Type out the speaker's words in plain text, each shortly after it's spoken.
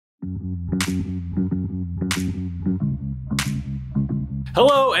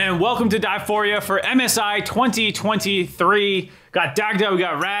Hello and welcome to Divephoria for MSI 2023. Got Dagda, we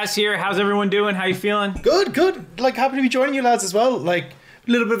got Raz here. How's everyone doing? How you feeling? Good, good. Like, happy to be joining you lads as well. Like,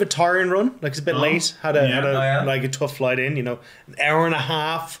 a little bit of a tiring run. Like, it's a bit late. Had a tough flight in, you know. An hour and a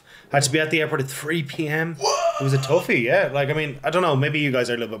half. Had to be at the airport at 3 p.m. It was a toughie, yeah. Like, I mean, I don't know. Maybe you guys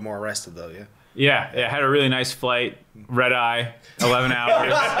are a little bit more rested, though, yeah? Yeah, had a really nice flight. Red eye, 11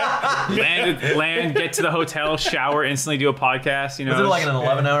 hours. land, get to the hotel, shower, instantly do a podcast. You know, was it like an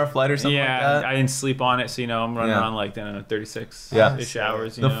 11-hour flight or something like that? Yeah, I didn't sleep on it, so you know, I'm running on like 36 ish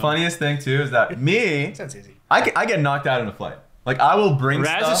hours. The funniest thing too is that me, Sounds easy. I get knocked out in a flight. Like I will bring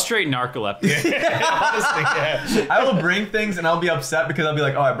Raz stuff. is straight narcoleptic. Honestly, yeah. I will bring things and I'll be upset because I'll be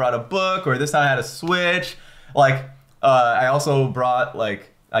like, oh, I brought a book, or this time I had a Switch. Like, I also brought like.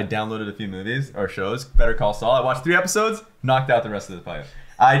 I downloaded a few movies or shows. Better Call Saul. I watched 3 episodes, knocked out the rest of the flight.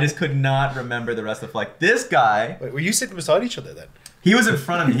 I just could not remember the rest of the flight. This guy... Wait, were you sitting beside each other then? He was in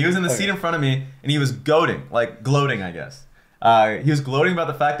front of me. He was in the seat in front of me, and he was gloating, I guess. He was gloating about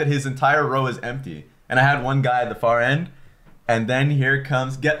the fact that his entire row is empty. And I had one guy at the far end, and then here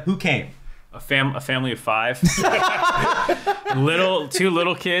comes... Who came? A family of 5. Two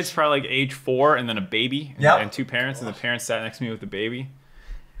little kids, probably like age 4, and then a baby. And 2 parents, and the parents sat next to me with the baby.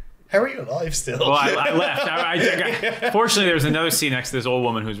 How are you alive still? Well, I left. Fortunately, there was another seat next to this old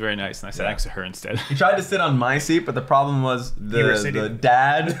woman who was very nice, and I sat next to her instead. He tried to sit on my seat, but the problem was the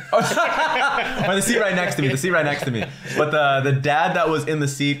dad... or the seat right next to me. The seat right next to me. But the dad that was in the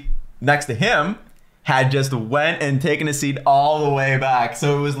seat next to him had just went and taken a seat all the way back.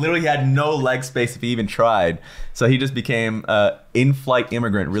 So it was literally, he had no leg space if he even tried. So he just became an in-flight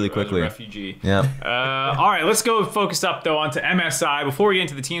immigrant really quickly. A refugee. Yeah. All right, let's go focus up though onto MSI. Before we get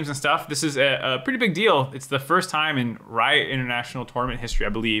into the teams and stuff, this is a pretty big deal. It's the first time in Riot International tournament history, I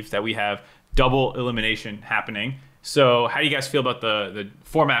believe, that we have double elimination happening. So how do you guys feel about the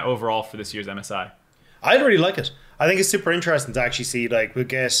format overall for this year's MSI? I really like it. I think it's super interesting to actually see, like, we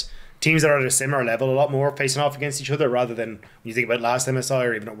get teams that are at a similar level a lot more facing off against each other, rather than when you think about last MSI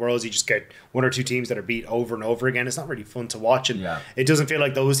or even at Worlds, you just get 1 or 2 teams that are beat over and over again. It's not really fun to watch, and it doesn't feel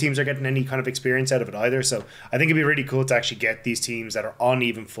like those teams are getting any kind of experience out of it either. So I think it'd be really cool to actually get these teams that are on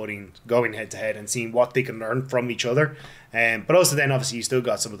even footing going head to head and seeing what they can learn from each other. But also then obviously you still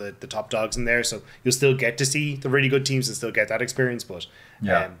got some of the top dogs in there, so you'll still get to see the really good teams and still get that experience. But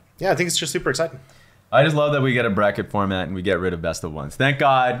I think it's just super exciting. I just love that we get a bracket format and we get rid of best of ones. Thank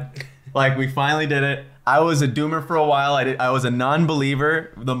God. Like, we finally did it. I was a doomer for a while. I was a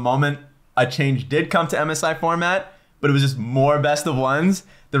non-believer the moment a change did come to MSI format, but it was just more best of ones.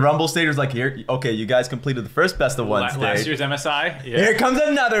 The Rumble stage was like, here, okay, you guys completed the first best of one stage. Last year's MSI? Yeah. Here comes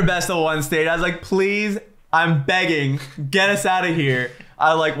another best of one stage. I was like, please, I'm begging, get us out of here.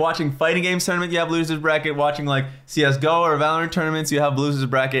 I like watching fighting games tournament, you have losers bracket. Watching like CSGO or Valorant tournaments, you have losers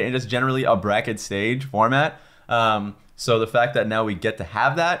bracket, and just generally a bracket stage format. So the fact that now we get to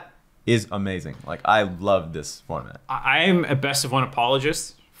have that is amazing. Like, I love this format. I'm a best of one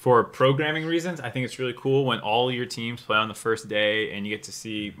apologist for programming reasons. I think it's really cool when all your teams play on the first day and you get to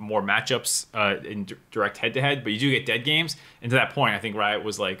see more matchups in direct head-to-head, but you do get dead games. And to that point, I think Riot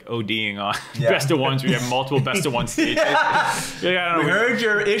was like ODing on best of ones where you have multiple best of one stages. We heard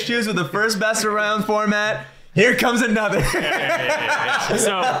your issues with the first best of round format. Here comes another. So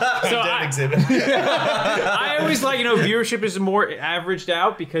I always like, viewership is more averaged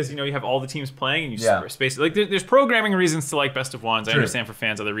out because, you have all the teams playing and you just space it. Like, there's programming reasons to like best of ones. I understand for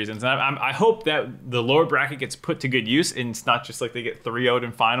fans other reasons. And I hope that the lower bracket gets put to good use and it's not just like they get 3-0'd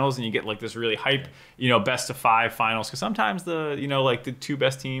in finals and you get like this really hype, best of 5 finals. Because sometimes like the 2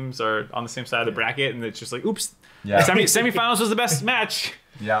 best teams are on the same side of the bracket and it's just like, oops, semifinals was the best match.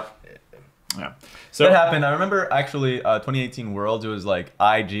 Yeah. Yeah. So that happened. I remember actually 2018 Worlds, it was like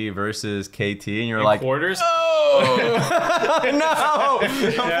IG versus KT, and you're like, quarters? Oh! No!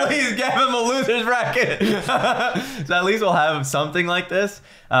 Please give him a loser's bracket. So at least we'll have something like this.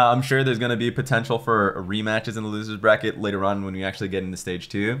 I'm sure there's going to be potential for rematches in the loser's bracket later on when we actually get into stage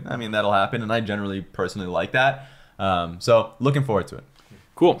 2. I mean, that'll happen, and I generally personally like that. So looking forward to it.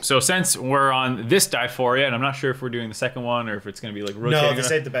 Cool. So since we're on this Divephoria, and I'm not sure if we're doing the second one or if it's going to be like rotating. No,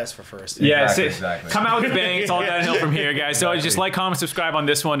 save the best for first. Yeah, exactly. Come out with a bang. It's all downhill from here, guys. So just like, comment, subscribe on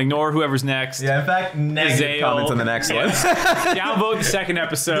this one. Ignore whoever's next. Yeah, in fact, negative comments on the next one. Downvote the second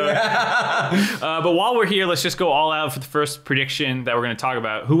episode. But while we're here, let's just go all out for the first prediction that we're going to talk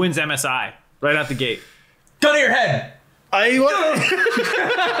about. Who wins MSI? Right out the gate. Gun to your head. Sorry.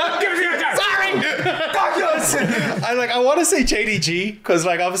 I want to say JDG because,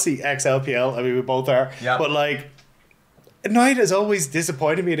 like, obviously ex-LPL. I mean, we both are. Yeah. But like, Knight has always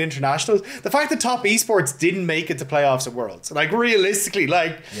disappointed me at internationals. The fact that top esports didn't make it to playoffs at Worlds, like realistically,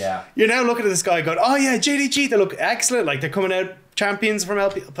 like you're now looking at this guy going, oh yeah, JDG, they look excellent, like they're coming out champions from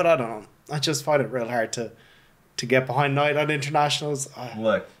LP, but I don't know. I just find it real hard to get behind Knight on internationals.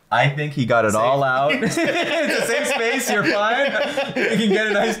 Look, I think he got it all out. It's a safe space. You're fine. We can get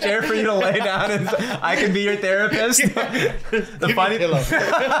a nice chair for you to lay down, and I can be your therapist. The funny thing,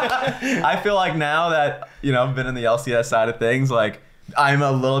 I feel like now that I've been in the LCS side of things, like I'm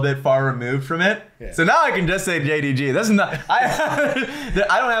a little bit far removed from it. Yeah. So now I can just say JDG. This is not.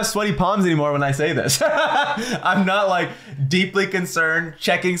 I don't have sweaty palms anymore when I say this. I'm not like deeply concerned,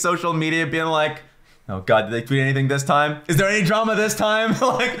 checking social media, being like, oh God, did they tweet anything this time? Is there any drama this time?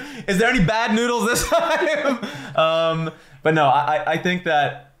 Like, is there any bad noodles this time? But no, I think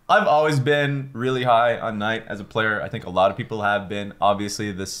that I've always been really high on Knight as a player. I think a lot of people have been.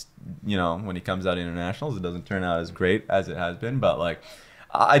 Obviously, this, when he comes out internationals, it doesn't turn out as great as it has been. But like,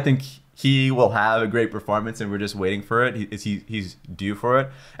 I think he will have a great performance, and we're just waiting for it. He's due for it.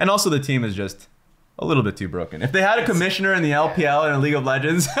 And also, the team is just a little bit too broken. If they had a commissioner in the LPL and a League of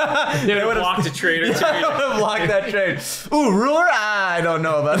Legends, they would have blocked a trade or two. They would have blocked that trade. Ooh, ruler? I don't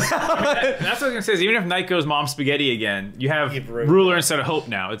know about that. I mean, that's what I was going to say. Is even if Knight goes mom spaghetti again, you have ruler instead of hope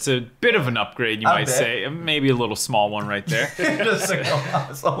now. It's a bit of an upgrade, you might say. Maybe a little small one right there. Just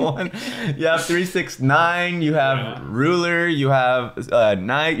a small one. You have 369. You have ruler. You have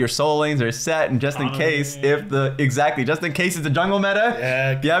Knight. Your soul lanes are set, and just in case, just in case it's a jungle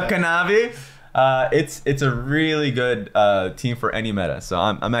meta, you have Kanavi. It's a really good team for any meta, so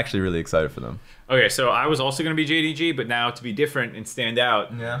I'm actually really excited for them. Okay, so I was also going to be JDG, but now to be different and stand out,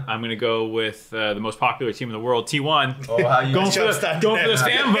 I'm going to go with the most popular team in the world, T1. Oh, how you going for this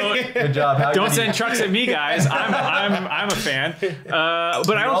fan vote. Good job. Don't send trucks at me, guys. I'm a fan. But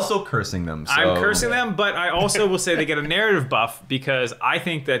you're also cursing them. So. I'm cursing them, but I also will say they get a narrative buff because I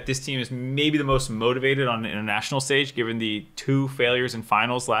think that this team is maybe the most motivated on the international stage, given the 2 failures in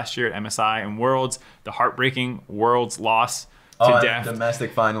finals last year at MSI and Worlds, the heartbreaking Worlds loss.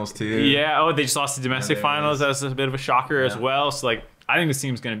 Domestic finals too. Yeah, they just lost the domestic finals. That was a bit of a shocker as well. So like, I think this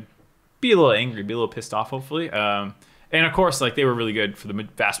team's gonna be a little angry, be a little pissed off, hopefully. And of course, like they were really good for the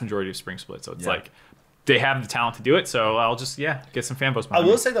vast majority of Spring Split. So it's like they have the talent to do it. So I'll just get some fan votes. I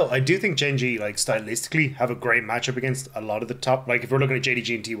will say though, I do think Gen G like stylistically have a great matchup against a lot of the top. Like if we're looking at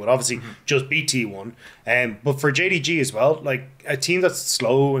JDG and T1, obviously just beat T1. But for JDG as well, like a team that's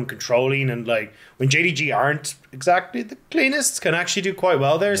slow and controlling, and like when JDG aren't exactly the cleanest, can actually do quite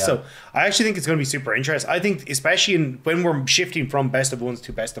well there. So I actually think it's going to be super interesting. I think especially when we're shifting from best of 1s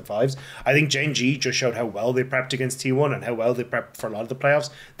to best of 5s, I think Gen G just showed how well they prepped against T1 and how well they prepped for a lot of the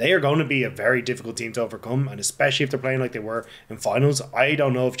playoffs. They are going to be a very difficult team to overcome, and especially if they're playing like they were in finals. I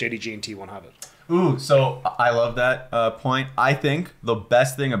don't know if JDG and T1 have it. Ooh, so I love that point. I think the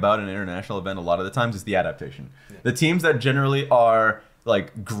best thing about an international event a lot of the times is the adaptation. The teams that generally are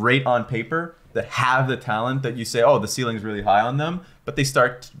like great on paper, that have the talent that you say, oh, the ceiling's really high on them, but they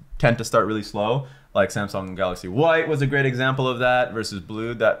tend to start really slow. Like Samsung Galaxy White was a great example of that versus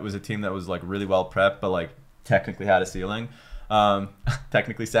Blue. That was a team that was like really well prepped, but like technically had a ceiling.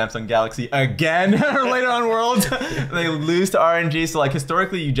 Technically Samsung Galaxy again later on Worlds. They lose to RNG. So like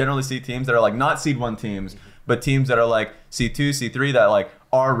historically you generally see teams that are like not seed 1 teams, but teams that are like C2, C3 that like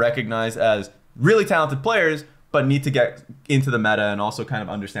are recognized as really talented players, but need to get into the meta and also kind of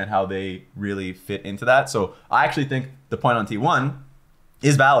understand how they really fit into that. So I actually think the point on T1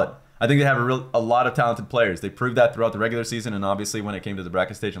 is valid. I think they have a lot of talented players. They proved that throughout the regular season, and obviously when it came to the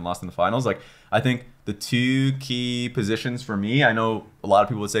bracket stage and lost in the finals. Like I think the 2 key positions for me, I know a lot of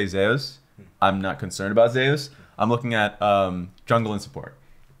people would say Zeus. I'm not concerned about Zeus. I'm looking at jungle and support.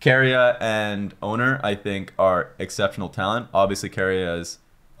 Keria and Owner, I think, are exceptional talent. Obviously, Keria is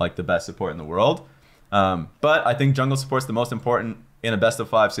like the best support in the world. But I think jungle support's the most important in a best of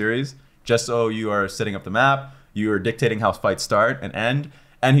 5 series, just so you are setting up the map, you are dictating how fights start and end,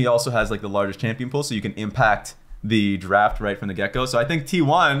 and he also has like the largest champion pool, so you can impact the draft right from the get-go. So I think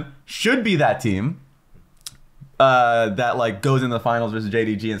T1 should be that team that like goes into the finals versus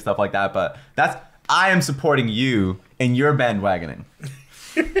JDG and stuff like that. But I am supporting you in your bandwagoning.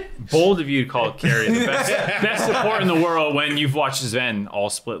 Bold of you to call Carey the best support in the world when you've watched Zen all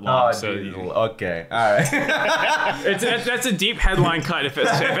split long. Oh, so okay, all right. That's a deep headline cut. If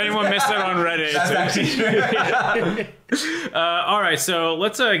anyone missed that on Reddit, that's actually true. All right, so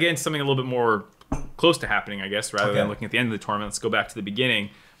let's get into something a little bit more close to happening, I guess, rather than looking at the end of the tournament. Let's go back to the beginning.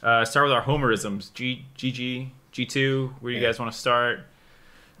 Start with our homerisms. GG, G2. Where do you guys want to start?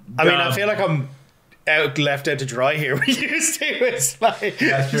 I mean, I feel like I'm left out to dry here. We used to. It's like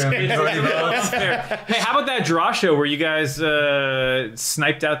That's true. Hey, how about that draw show where you guys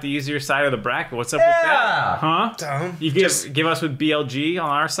sniped out the easier side of the bracket? What's up with that? Huh? You give us with BLG on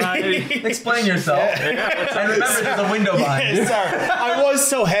our side? Explain yourself. And remember, there's a window behind you. I was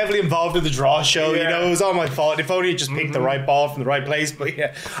so heavily involved in the draw show. You know, it was all my fault. If only I just picked the right ball from the right place. But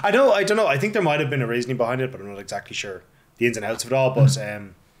yeah, I don't know. I think there might have been a reasoning behind it, but I'm not exactly sure the ins and outs of it all. But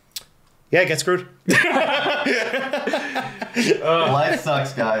yeah, get screwed. Life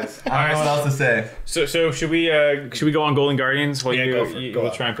sucks, guys. I don't know what else to say. So should we go on Golden Guardians? While go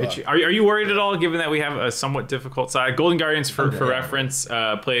try and pitch. Are you worried at all, given that we have a somewhat difficult side? Golden Guardians, for reference,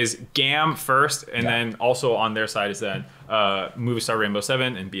 plays GAM first, and then also on their side is then Movistar Rainbow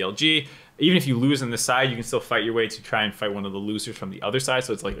 7 and BLG. Even if you lose on this side, you can still fight your way to try and fight one of the losers from the other side.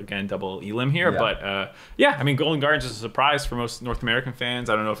 So it's like, again, double Elim here. But yeah, I mean, Golden Guardians is a surprise for most North American fans.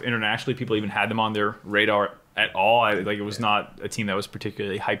 I don't know if internationally people even had them on their radar at all. Like, it was not a team that was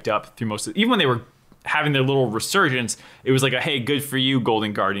particularly hyped up through most of, even when they were having their little resurgence, it was like a, hey, good for you,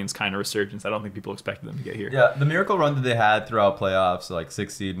 Golden Guardians kind of resurgence. I don't think people expected them to get here. Yeah, the miracle run that they had throughout playoffs, like 6th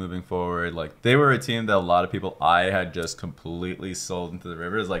seed moving forward, like they were a team that a lot of people I had just completely sold into the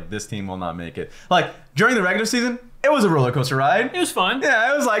rivers. Like, this team will not make it. Like, during the regular season, it was a roller coaster ride. It was fun.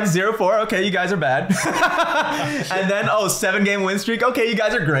 Yeah, it was like 0-4. Okay, you guys are bad. And then, 7-game win streak. Okay, you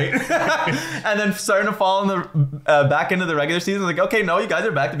guys are great. And then starting to fall in the back end of the regular season, like, okay, no, you guys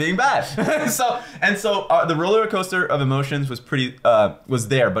are back to being bad. So the roller coaster of emotions was was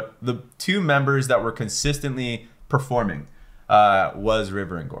there. But the two members that were consistently performing was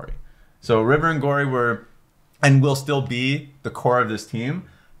River and Gory. So River and Gory were, and will still be, the core of this team.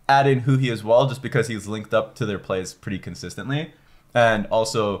 Add in Huhi as well, just because he's linked up to their plays pretty consistently. And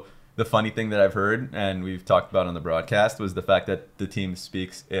also, the funny thing that I've heard, and we've talked about on the broadcast, was the fact that the team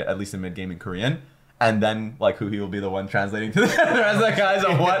speaks, at least in mid-game, in Korean. And then, like, Huhi will be the one translating to the rest of the guys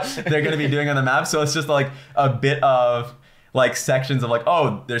on what they're going to be doing on the map. So it's just like a bit of, like, sections of like,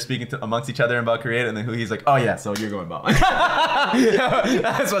 oh, they're speaking amongst each other about Korean, and then Huhi's like, oh yeah, so you're going bot.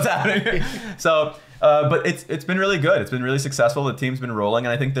 That's what's happening. So, but it's been really good. It's been really successful. The team's been rolling,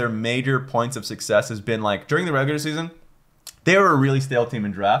 and I think their major points of success has been, like, during the regular season, they were a really stale team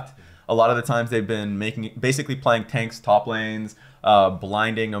in draft. A lot of the times they've been basically playing tanks, top lanes,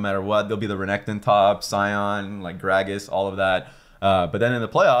 blinding no matter what. They'll be the Renekton top, Sion, like Gragas, all of that. But then in the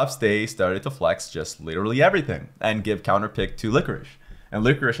playoffs, they started to flex just literally everything and give counter pick to Licorice. And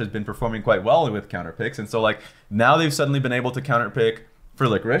Licorice has been performing quite well with counter picks. And so, like, now they've suddenly been able to counter pick for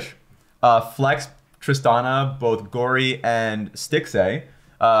Licorice, flex Tristana, both Gory and Stixay,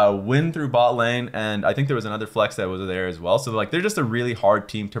 win through bot lane, and I think there was another flex that was there as well. So, like, they're just a really hard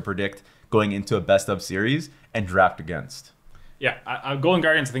team to predict going into a best of series and draft against. Yeah, Golden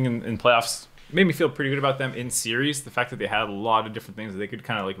Guardians, I think in playoffs, made me feel pretty good about them in series. The fact that they had a lot of different things that they could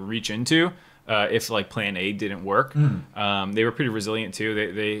kind of like reach into if like plan A didn't work. They were pretty resilient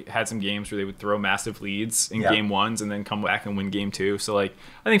too. They had some games where they would throw massive leads in game ones and then come back and win game two. So like,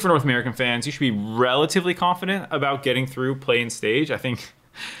 I think for North American fans, you should be relatively confident about getting through play-in stage. I think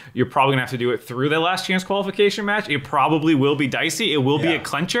you're probably gonna have to do it through the last chance qualification match. It probably will be dicey. It will be a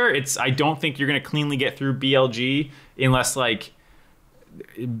clincher. I don't think you're gonna cleanly get through BLG unless like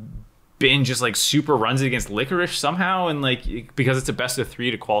Bin just like super runs it against Licorice somehow, and like because it's a best of 3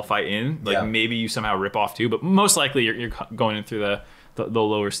 to qualify in, like maybe you somehow rip off too, but most likely you're going in through the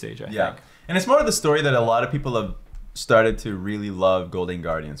lower stage, I think. And it's more of the story that a lot of people have started to really love Golden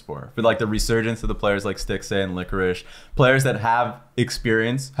Guardians for like the resurgence of the players like Stixay and Licorice, players that have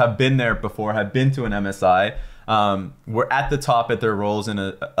experience, have been there before, have been to an MSI, were at the top at their roles in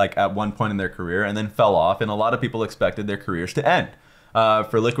at one point in their career and then fell off, and a lot of people expected their careers to end.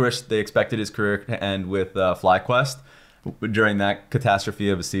 For Licorice, they expected his career to end with FlyQuest during that catastrophe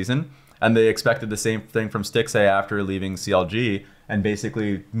of a season. And they expected the same thing from Stixay after leaving CLG and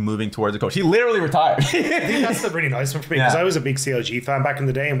basically moving towards a coach. He literally retired. I think that's the really nice one for me, because I was a big CLG fan back in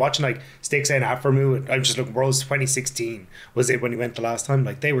the day, and watching like Stixay and Aphromoo, I'm just looking, Worlds 2016 was it when he went the last time.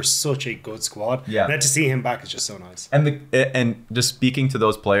 Like, they were such a good squad. And then to see him back is just so nice. And just speaking to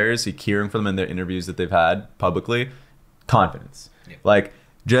those players, hearing from them in their interviews that they've had publicly, confidence. Like,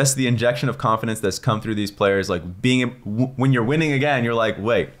 just the injection of confidence that's come through these players, like when you're winning again, you're like,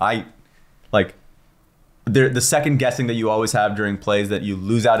 wait, the second guessing that you always have during plays that you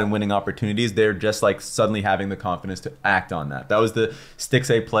lose out in winning opportunities, they're just like suddenly having the confidence to act on that. That was the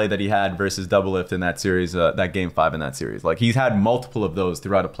Stixay play that he had versus Doublelift in that series, that game 5 in that series. Like, he's had multiple of those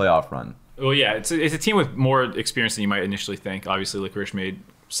throughout a playoff run. Well, yeah, it's a team with more experience than you might initially think. Obviously, Licorice made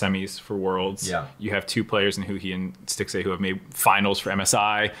semis for Worlds. Yeah. You have 2 players in Huhi and Stixay who have made finals for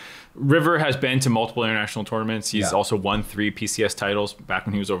MSI. River has been to multiple international tournaments. He's also won 3 PCS titles back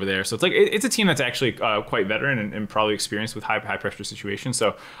when he was over there. So it's like it's a team that's actually quite veteran and probably experienced with high pressure situations.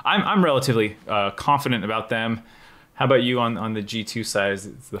 So I'm relatively confident about them. How about you on the G2 side?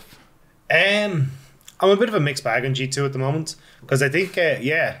 I'm a bit of a mixed bag on G2 at the moment because I think,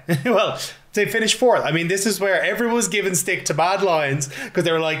 well, they finished 4th. I mean, this is where everyone was giving stick to Mad Lions because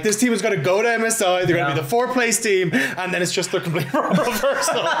they were like, this team is going to go to MSI, they're going to be the 4th place team, and then it's just their complete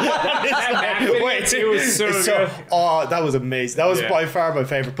reversal. It was so good. Oh, that was amazing. That was by far my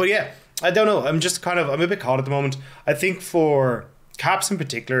favorite. But yeah, I don't know. I'm a bit caught at the moment. I think for Caps in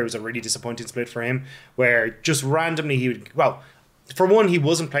particular, it was a really disappointing split for him where just randomly he would, for one, he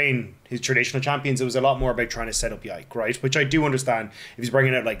wasn't playing his traditional champions. It was a lot more about trying to set up Yike, right? Which I do understand. If he's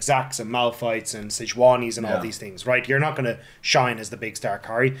bringing out like Zax and Malphites and Sejuanis and all these things, right? You're not going to shine as the big star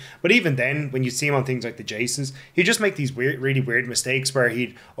carry. But even then, when you see him on things like the Jaces, he'd just make these really weird mistakes where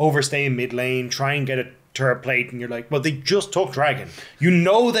he'd overstay in mid lane, try and get a turret plate, and you're like, well, they just took Dragon. You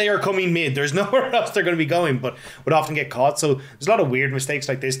know they are coming mid. There's nowhere else they're going to be going, but would often get caught. So there's a lot of weird mistakes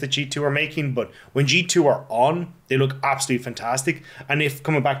like this that G2 are making, but when G2 are on, they look absolutely fantastic. And if,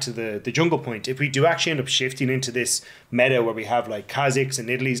 coming back to the jungle point, if we do actually end up shifting into this meta where we have like Kazakhs and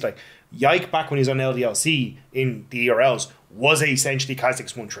Italy's, like Yike back when he was on LDLC in the ERLs was essentially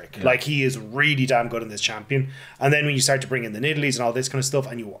Kazakh's one trick. Yeah. Like, he is really damn good in this champion. And then when you start to bring in the Nidalees and all this kind of stuff,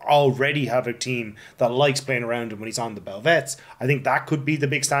 and you already have a team that likes playing around him when he's on the Belvets, I think that could be the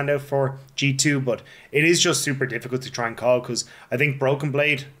big standout for G2. But it is just super difficult to try and call, because I think Broken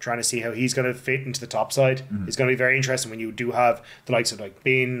Blade, trying to see how he's going to fit into the top side, is going to be very interesting when you do have the likes of like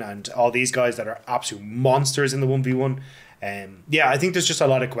Bin and all these guys that are absolute monsters in the 1v1. I think there's just a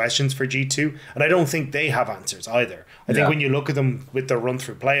lot of questions for G2, and I don't think they have answers either. I think when you look at them with their run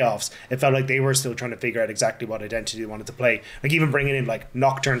through playoffs, it felt like they were still trying to figure out exactly what identity they wanted to play. Like, even bringing in like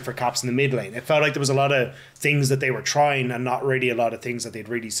Nocturne for Caps in the mid lane, it felt like there was a lot of things that they were trying and not really a lot of things that they'd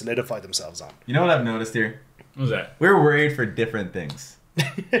really solidified themselves on. You know what I've noticed here? What was that? We're worried for different things.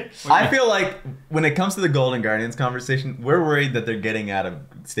 I feel like when it comes to the Golden Guardians conversation, we're worried that they're getting out of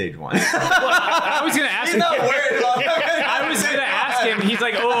stage 1. I was going to ask him. I was going to ask him. He's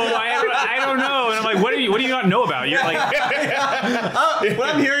like, I don't know. And I'm like, what do you not know about? You're like, when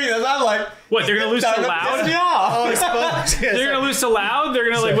I'm hearing this, I'm like, what? They're going to lose to Loud? They're going to lose to Loud? They're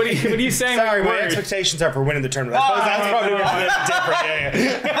going to like, what are you saying? Sorry, my expectations are for winning the tournament. I suppose that's probably different.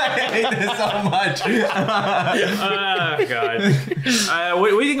 I hate this so much. God. What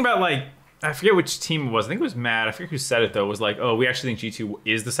do you think about, like, I forget which team it was. I think it was Matt. I forget who said it, though. It was like, we actually think G2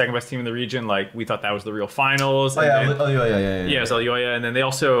 is the second best team in the region. Like, we thought that was the real finals. Yeah, it was Elyoya. And then they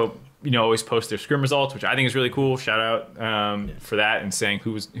also, always post their scrim results, which I think is really cool. Shout out for that, and saying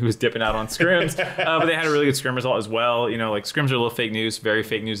who was dipping out on scrims. But they had a really good scrim result as well. Like, scrims are a little fake news, very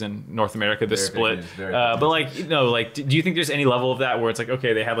fake news in North America, this split. But like, do you think there's any level of that where it's like,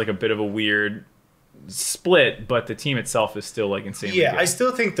 okay, they have like a bit of a weird split, but the team itself is still like insanely good? I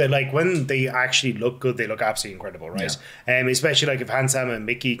still think that like when they actually look good, they look absolutely incredible, right? Especially like if Hansam and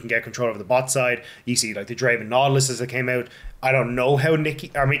Mickey can get control over the bot side. You see like the Draven Nautilus that came out. I don't know how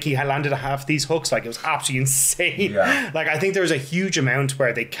Mickey had landed half these hooks. Like, it was absolutely insane. Like, I think there's a huge amount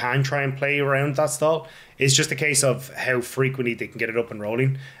where they can try and play around that stall. It's just a case of how frequently they can get it up and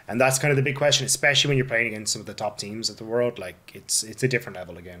rolling. And that's kind of the big question, especially when you're playing against some of the top teams of the world. Like, it's a different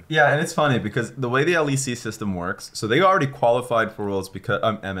level again. Yeah, and it's funny because the way the LEC system works, so they already qualified for Worlds because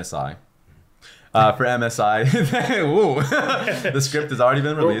MSI. For MSI, the script has already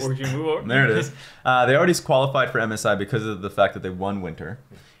been released. There it is. They already qualified for MSI because of the fact that they won Winter.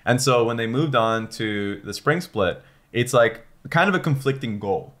 And so when they moved on to the Spring Split, it's like kind of a conflicting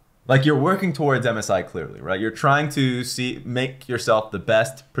goal. Like, you're working towards MSI clearly, right? You're trying to make yourself the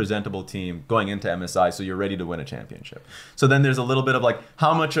best presentable team going into MSI so you're ready to win a championship. So then there's a little bit of like,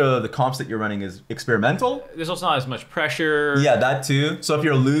 how much of the comps that you're running is experimental? There's also not as much pressure. Yeah, that too. So if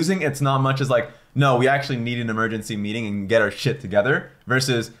you're losing, it's not much as like, no, we actually need an emergency meeting and get our shit together,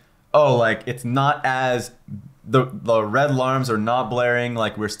 versus, like, it's not as, the red alarms are not blaring,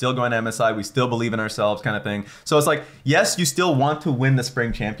 like, we're still going to MSI, we still believe in ourselves kind of thing. So it's like, yes, you still want to win the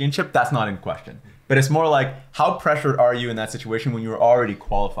spring championship, that's not in question. But it's more like, how pressured are you in that situation when you were already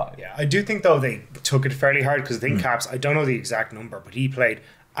qualified? Yeah, I do think, though, they took it fairly hard, because I think Caps, I don't know the exact number, but he played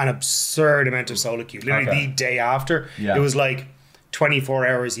an absurd amount of solo queue. Literally the day after, it was like 24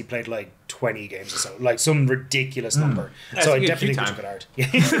 hours, he played like 20 games or so, like some ridiculous number. So I definitely think took it hard.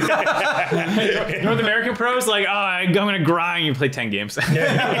 North American pros, like, I'm going to grind. You play 10 games.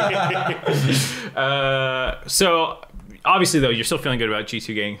 So obviously though, you're still feeling good about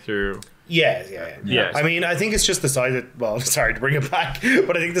G2 getting through. Yeah. I mean, I think it's just the side that, well, sorry to bring it back,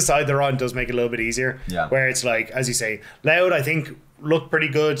 but I think the side they're on does make it a little bit easier. Yeah. Where it's like, as you say, Loud, I think, looked pretty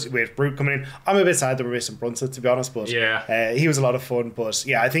good with Brute coming in. I'm a bit sad that we're missing Brunson, to be honest, but he was a lot of fun. But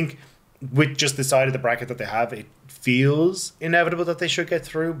yeah, I think with just the side of the bracket that they have, it feels inevitable that they should get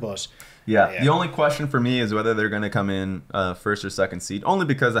through. But the only question for me is whether they're going to come in first or second seed, only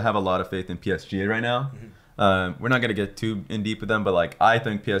because I have a lot of faith in PSG right now. We're not going to get too in deep with them, but like I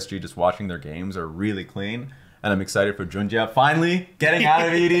think PSG, just watching their games, are really clean. And I'm excited for Junjia finally getting out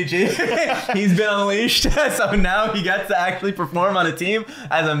of EDG. He's been unleashed, so now he gets to actually perform on a team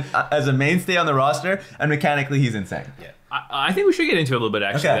as a mainstay on the roster, and mechanically he's insane. Yeah. I think we should get into it a little bit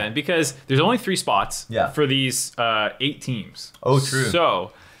actually then, because there's only 3 spots for these 8 teams. Oh, true.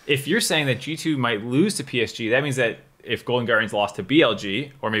 So if you're saying that G2 might lose to PSG, that means that if Golden Guardians lost to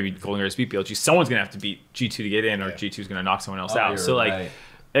BLG, or maybe Golden Guardians beat BLG, someone's going to have to beat G2 to get in, or G2's going to knock someone else out. So like,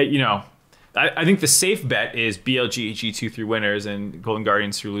 you know, I think the safe bet is BLG, G2 through winners, and Golden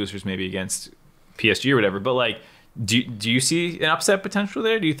Guardians through losers, maybe against PSG or whatever. But like, do you see an upset potential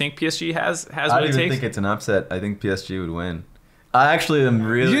there? Do you think PSG has what it takes? I don't even think it's an upset. I think PSG would win. I actually am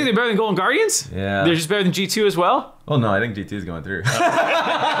really... You think they're better than Golden Guardians? Yeah. They're just better than G2 as well? Well, no, I think G2 is going through. It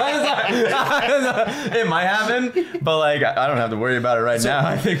might happen, but like I don't have to worry about it right now.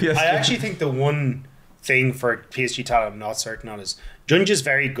 I think PSG... I actually think the one thing for PSG Talon I'm not certain on is Junja's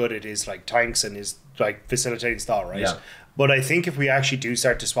very good at his like tanks and his like facilitating style, right? Yeah. But I think if we actually do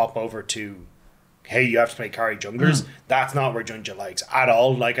start to swap over to, hey, you have to play carry junglers, that's not where Junja likes at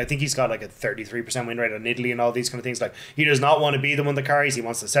all. Like, I think he's got like a 33% win rate on Italy and all these kind of things. Like, he does not want to be the one that carries. He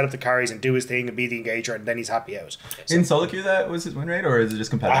wants to set up the carries and do his thing and be the engager, and then he's happy out. So, in solo queue, that was his win rate, or is it just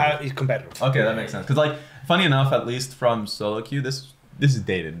competitive? He's competitive. Okay, that makes sense. Because, like, funny enough, at least from solo queue, this is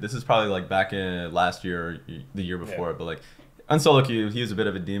dated. This is probably like back in last year or the year before, but like, on solo queue, he was a bit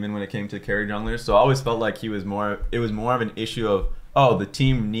of a demon when it came to carry junglers. So I always felt like it was more of an issue of, oh, the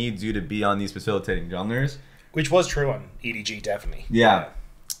team needs you to be on these facilitating junglers. Which was true on EDG, definitely. Yeah.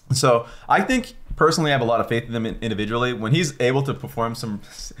 So I think, personally, I have a lot of faith in him individually. When he's able to perform some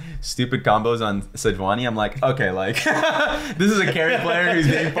stupid combos on Sejuani, I'm like, okay, like, this is a carry player who's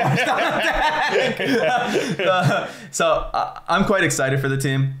being forced on attack. So I'm quite excited for the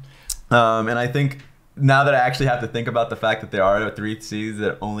team. And I think now that I actually have to think about the fact that there are 3 seeds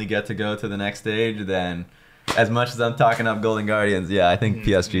that only get to go to the next stage, then... As much as I'm talking up Golden Guardians, yeah, I think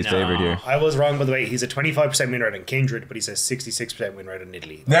PSG's favored here. I was wrong, by the way. He's a 25% win rate on Kindred, but he's a 66% win rate on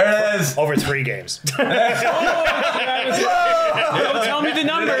Italy. There it is! Over 3 games. Don't tell me the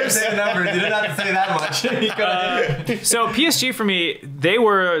numbers. You didn't have to say that much. So PSG, for me, they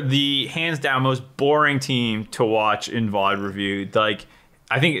were the hands-down most boring team to watch in VOD review. Like,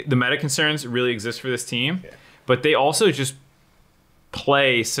 I think the meta concerns really exist for this team, but they also just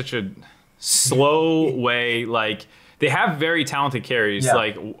play such a... slow way. Like, they have very talented carries.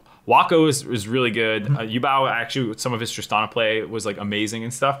 Like, Wako is really good. Yubao, actually, with some of his Tristana play was like amazing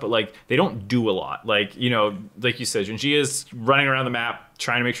and stuff, but like, they don't do a lot. Like, you know, like you said, Junji is running around the map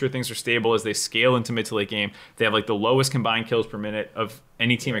trying to make sure things are stable as they scale into mid to late game. They have like the lowest combined kills per minute of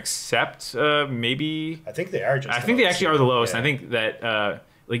any team except maybe... I think they are just I think they actually are the lowest. And I think that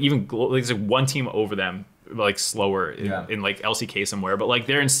like even like there's like one team over them, like slower in like LCK somewhere, but like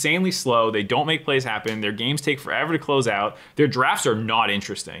they're insanely slow. They don't make plays happen. Their games take forever to close out. Their drafts are not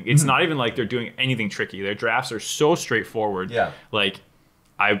interesting. It's not even like they're doing anything tricky. Their drafts are so straightforward. Yeah. Like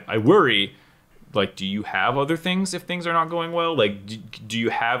I worry, like, do you have other things if things are not going well? Like, do you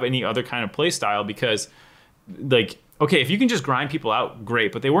have any other kind of play style? Because like, okay, if you can just grind people out,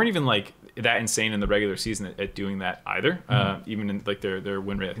 great. But they weren't even like that insane in the regular season at doing that either. Even in like their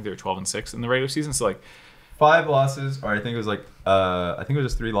win rate, I think they were 12-6 in the regular season. So like, 5 losses, or I think it was like, I think it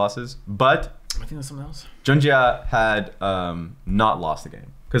was just 3 losses. But I think that's something else. Junjia had not lost the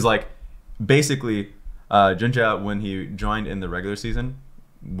game. Because like, basically, Junjia, when he joined in the regular season,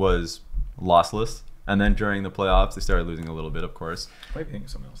 was lossless. And then during the playoffs, they started losing a little bit, of course. Might be thinking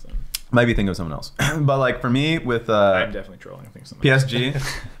of something else then. Might be thinking of someone else. But like, for me, with I'm definitely trolling. I think PSG.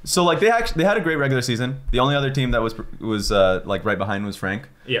 So like, they had a great regular season. The only other team that was like right behind was Frank.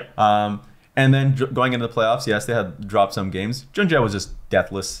 Yeah. And then going into the playoffs, yes, they had dropped some games. Junjia was just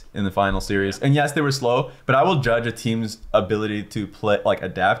deathless in the final series. And yes, they were slow, but I will judge a team's ability to play, like,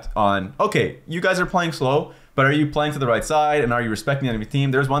 adapt on, okay, you guys are playing slow, but are you playing to the right side, and are you respecting the enemy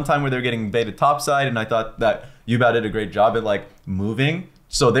team? There was one time where they were getting baited top side, and I thought that Yuba did a great job at like moving.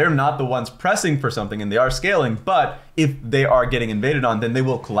 So they're not the ones pressing for something, and they are scaling, but if they are getting invaded on, then they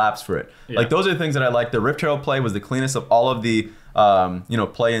will collapse for it. Yeah. Like, those are the things that I like. The Rift Herald play was the cleanest of all of the you know,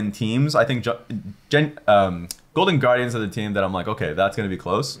 play-in teams. I think Golden Guardians are the team that I'm like, okay, that's going to be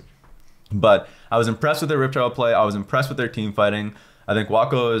close. But I was impressed with their Riptide play. I was impressed with their team fighting. I think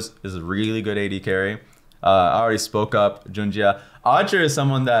Wako is a really good AD carry. I already spoke up Junjia. Archer is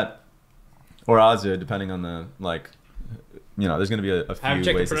someone that, or Azure, depending on the, like, you know, there's going to be a few ways to say it. I haven't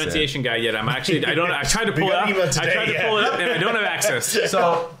checked the pronunciation guide yet. I tried to pull it up. I tried to pull it up, and I don't have access.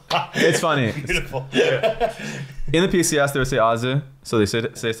 So, it's funny. Beautiful. In the PCS, they would say Azure, so they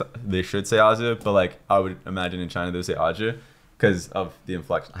should say Azure, but like I would imagine in China they would say Azure because of the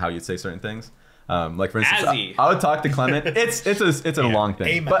inflection, how you'd say certain things. Like for instance, I would talk to Clement. It's a long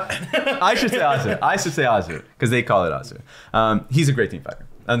thing, but I should say Azure. I should say Azure because they call it Azure. He's a great team fighter,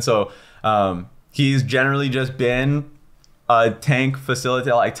 and so he's generally just been a tank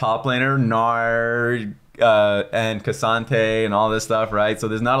facilitator, like top laner, Nard, and Cassante, and all this stuff, right? So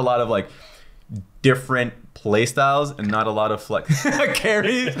there's not a lot of like different play styles and not a lot of flex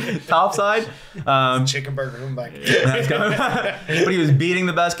carries top side. Chicken burger room back. But he was beating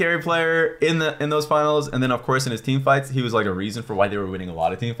the best carry player in those finals, and then of course in his team fights he was like a reason for why they were winning a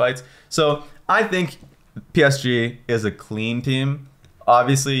lot of team fights. So I think PSG is a clean team.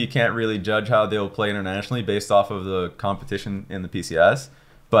 Obviously you can't really judge how they'll play internationally based off of the competition in the PCS,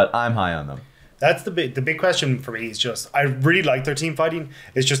 but I'm high on them. That's the big question for me is just, I really like their team fighting.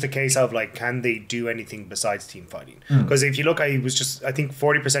 It's just a case of like, can they do anything besides team fighting? Because if you look, I think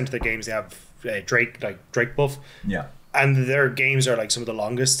 40% of their games they have Drake buff. Yeah. And their games are like some of the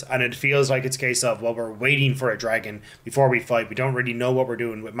longest, and it feels like it's a case of, well, we're waiting for a dragon before we fight. We don't really know what we're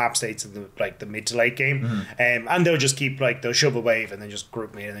doing with map states in the mid to late game, and they'll just keep like, they'll shove a wave and then just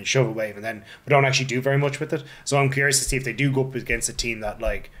group me and then shove a wave, and then we don't actually do very much with it. So I'm curious to see if they do go up against a team that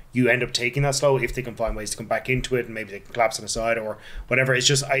like you end up taking that slow, if they can find ways to come back into it and maybe they can collapse on the side or whatever. It's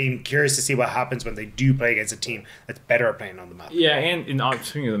just, I'm curious to see what happens when they do play against a team that's better at playing on the map. Yeah, and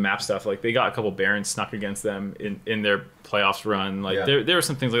speaking of the map stuff, like they got a couple Barons snuck against them in their playoffs run. Like there were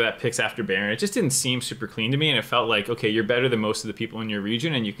some things like that, picks after Baron. It just didn't seem super clean to me, and it felt like, okay, you're better than most of the people in your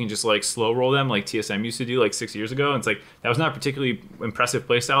region, and you can just like slow roll them like TSM used to do like 6 years ago. And it's like, that was not a particularly impressive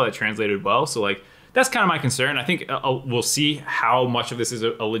playstyle that translated well. So like, that's kind of my concern. I think we'll see how much of this is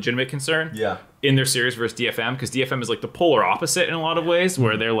a legitimate concern in their series versus DFM, because DFM is like the polar opposite in a lot of ways,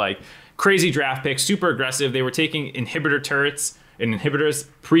 where they're like crazy draft picks, super aggressive. They were taking inhibitor turrets and inhibitors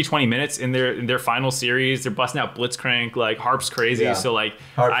pre 20 minutes in their final series. They're busting out Blitzcrank, like Harp's crazy. Yeah. So like,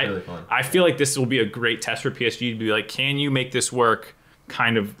 really fun. I feel like this will be a great test for PSG to be like, can you make this work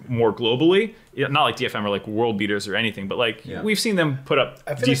kind of more globally? Not like DFM or like world beaters or anything, but like we've seen them put up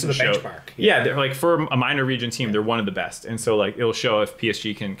decent show. Benchmark. Yeah, they're like, for a minor region team, they're one of the best, and so like it'll show if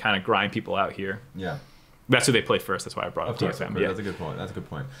PSG can kind of grind people out here. Yeah, that's who they play first. That's why I brought up DFM. Yeah, that's a good point. That's a good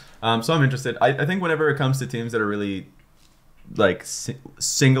point. So I'm interested. I think whenever it comes to teams that are really like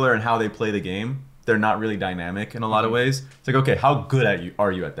singular in how they play the game, they're not really dynamic in a lot of ways. It's like, okay, how good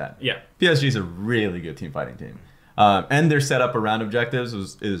are you at that? Yeah, PSG is a really good team fighting team. And their setup around objectives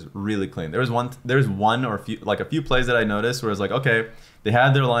is really clean. There's one or a few plays that I noticed where it's like, okay, they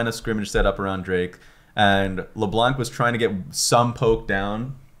had their line of scrimmage set up around Drake, and LeBlanc was trying to get some poke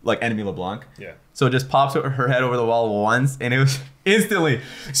down, like enemy LeBlanc. Yeah. So it just pops her head over the wall once, and it was instantly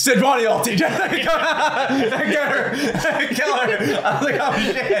Sidwani ulti. Get her, kill her. I was like, oh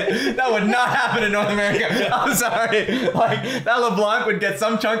shit, that would not happen in North America. I'm sorry. Like that LeBlanc would get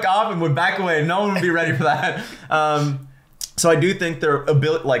some chunk off and would back away. No one would be ready for that. So I do think their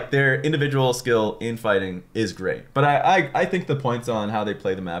ability, like their individual skill in fighting, is great. But I think the points on how they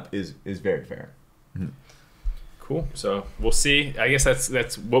play the map is very fair. Cool. So we'll see. I guess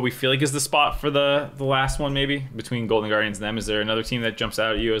that's what we feel like is the spot for the last one, maybe between Golden Guardians and them. Is there another team that jumps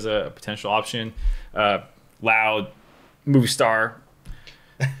out at you as a potential option? Loud, movie star,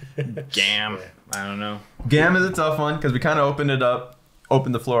 Gam. I don't know. Gam is a tough one because we kind of opened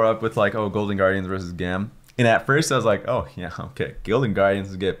the floor up with like, oh, Golden Guardians versus Gam. And at first I was like, oh yeah, okay, Golden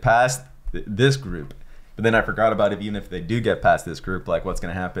Guardians get past this group. But then I forgot about it. Even if they do get past this group, like what's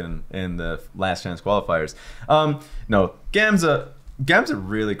going to happen in the last chance qualifiers. No, Gam's a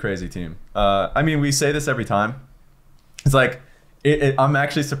really crazy team. I mean, we say this every time. It's like I'm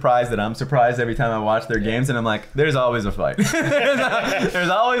actually surprised that I'm surprised every time I watch their games, and I'm like, there's always a fight. There's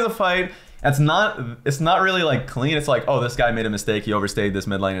always a fight. It's not really like clean. It's like, oh, this guy made a mistake. He overstayed this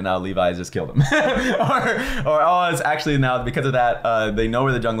mid lane, and now Levi's just killed him. or oh, it's actually now because of that, they know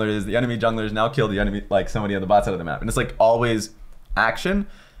where the jungler is. The enemy junglers now killed the enemy, like somebody on the bot side of the map. And it's like always action.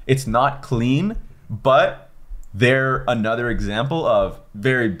 It's not clean, but they're another example of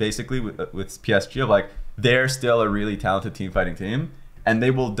very basically with PSG of like, they're still a really talented team fighting team, and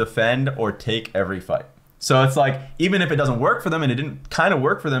they will defend or take every fight. So it's like, even if it doesn't work for them, and it didn't kind of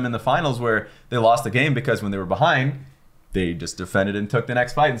work for them in the finals where they lost the game because when they were behind, they just defended and took the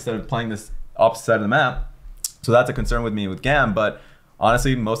next fight instead of playing this opposite side of the map. So that's a concern with me with GAM. But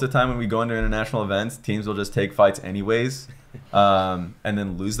honestly, most of the time when we go into international events, teams will just take fights anyways and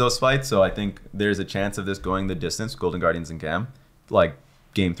then lose those fights. So I think there's a chance of this going the distance, Golden Guardians and GAM, like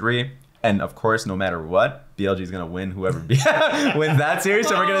game 3. And of course, no matter what, BLG is going to win whoever wins that series.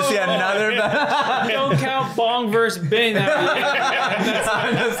 So we're going to see another. Don't count Bong versus Bing.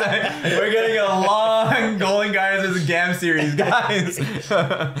 I'm just saying, we're getting a long Golden Guardians versus GAM series, guys.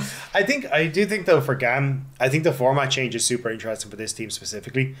 I do think though for GAM, I think the format change is super interesting for this team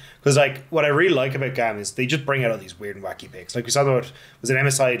specifically, because like what I really like about GAM is they just bring out all these weird and wacky picks. Like we saw that was it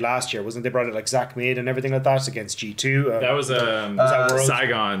MSI last year, wasn't they? Brought it like Zach Mid and everything like that against G2. That was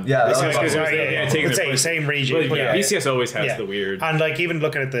Saigon. Yeah, same region. Well, yeah, VCS always has the weird. And like even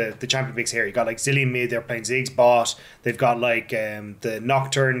looking at the champion picks here, you got like Zillion mid, they're playing Ziggs bot. They've got like the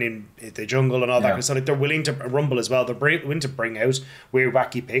Nocturne in the jungle and all that. So like they're willing to rumble as well. They're willing to bring out weird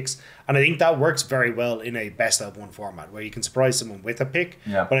wacky picks, and I think that works very well in a best of 1 format where you can surprise someone with a pick.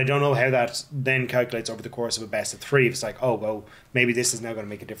 But I don't know how that then calculates over the course of a best of 3. It's like, oh well, maybe this is now going to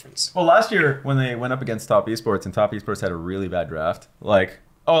make a difference. Well, last year when they went up against Top Esports and Top Esports had a really bad draft, like.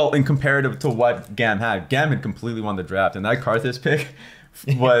 Oh, in comparative to what GAM had completely won the draft, and that Karthus pick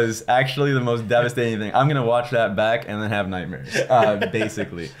was actually the most devastating thing. I'm gonna watch that back and then have nightmares,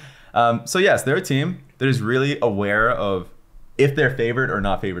 basically. So yes, they're a team that is really aware of if they're favored or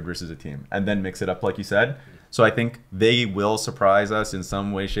not favored versus a team, and then mix it up like you said. So I think they will surprise us in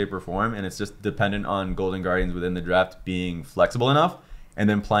some way, shape, or form, and it's just dependent on Golden Guardians within the draft being flexible enough, and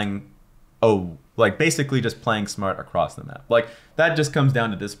then playing. Like basically just playing smart across the map. Like that just comes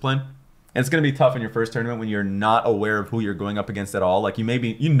down to discipline. And it's going to be tough in your first tournament when you're not aware of who you're going up against at all. Like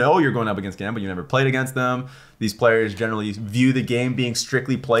you're going up against GAM, but you never played against them. These players generally view the game being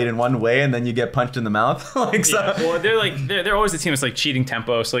strictly played in one way, and then you get punched in the mouth. Well, they're always the team that's like cheating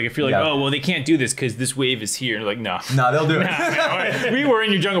tempo. So like if you're like, oh well, they can't do this because this wave is here. And like no, they'll do it. We were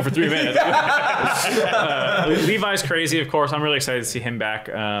in your jungle for 3 minutes. Levi's crazy, of course. I'm really excited to see him back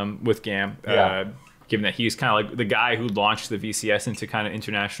with GAM. Given that he's kind of like the guy who launched the VCS into kind of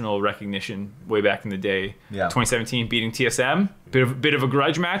international recognition way back in the day. 2017, beating TSM. Bit of a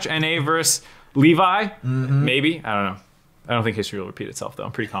grudge match. NA versus Levi. Maybe. I don't know. I don't think history will repeat itself, though.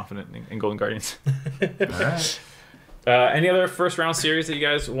 I'm pretty confident in Golden Guardians. All right. Any other first round series that you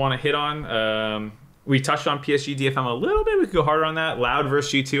guys want to hit on? We touched on PSG DFM a little bit. We could go harder on that. Loud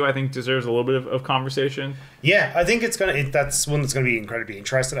versus G2, I think, deserves a little bit of conversation. Yeah, I think that's one that's going to be incredibly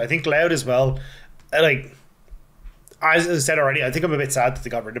interesting. I think Loud as well. Like, as I said already, I think I'm a bit sad that they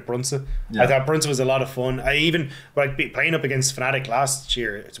got rid of Brunsa. I thought Brunsa was a lot of fun. I even playing up against Fnatic last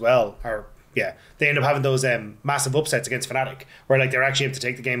year as well. They end up having those massive upsets against Fnatic, where like they're actually able to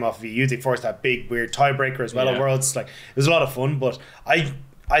take the game off of EU. They forced that big weird tiebreaker as well at Worlds. Like it was a lot of fun. But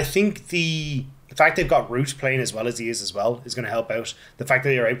I think the fact they've got Root playing as well as he is going to help out. The fact that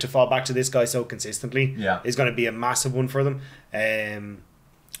they're able to fall back to this guy so consistently is going to be a massive one for them.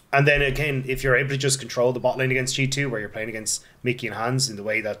 And then again, if you're able to just control the bot lane against G2, where you're playing against Mickey and Hans in the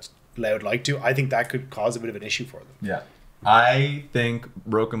way that Loud like to, I think that could cause a bit of an issue for them. Yeah. I think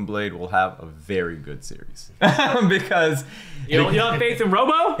Broken Blade will have a very good series. Because you don't have faith in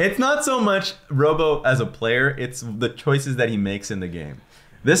Robo? It's not so much Robo as a player, it's the choices that he makes in the game.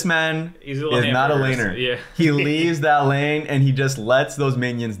 This man is not a laner. Yeah. He leaves that lane and he just lets those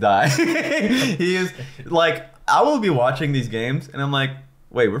minions die. He is like, I will be watching these games and I'm like,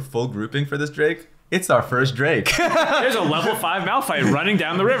 wait, we're full grouping for this Drake? It's our first Drake. There's a level 5 Malphite running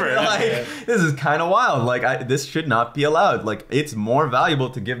down the river. This is kind of wild. Like, this should not be allowed. Like, it's more valuable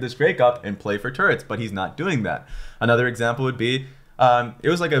to give this Drake up and play for turrets, but he's not doing that. Another example would be, it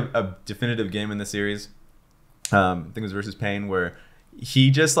was like a definitive game in the series. I think it was versus Pain, where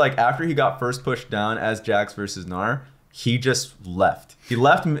he just, like, after he got first pushed down as Jax versus Gnar, he just left. He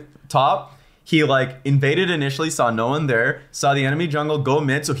left top. He like invaded initially, saw no one there, saw the enemy jungle go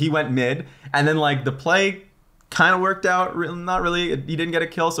mid, so he went mid, and then like the play kind of worked out, not really, he didn't get a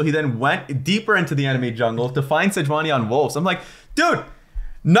kill, so he then went deeper into the enemy jungle to find Sejuani on Wolves. I'm like, dude,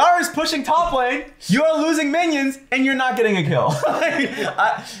 Gnar is pushing top lane, you are losing minions, and you're not getting a kill.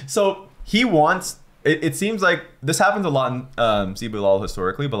 So he wants, it seems like this happens a lot in CBLOL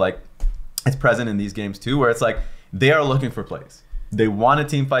historically, but like it's present in these games too, where it's like they are looking for plays. They want a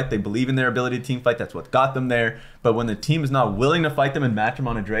team fight. They believe in their ability to team fight. That's what got them there. But when the team is not willing to fight them and match them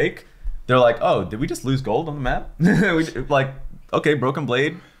on a Drake, they're like, oh, did we just lose gold on the map? Like, okay, Broken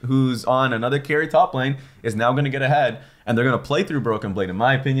Blade, who's on another carry top lane, is now going to get ahead. And they're going to play through Broken Blade. In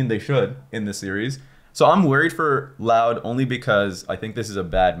my opinion, they should in this series. So I'm worried for Loud only because I think this is a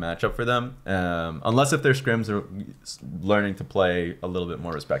bad matchup for them. Unless if their scrims are learning to play a little bit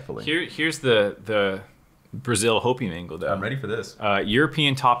more respectfully. Here's the Brazil hopium angle though. I'm ready for this.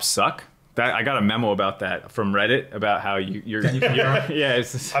 European tops suck. I got a memo about that from Reddit about how you're yeah.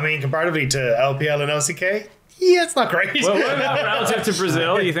 I mean, comparatively to LPL and LCK, yeah, it's not great. Well, what about relative to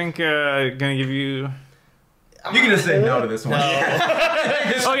Brazil? You think gonna give you? You can just say no to this one. No.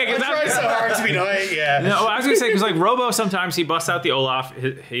 Okay, because that's so hard to be nice. Yeah. No, I was gonna say because like Robo sometimes he busts out the Olaf.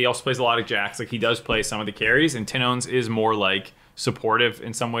 He also plays a lot of Jacks. Like he does play some of the carries, and Tinones is more like supportive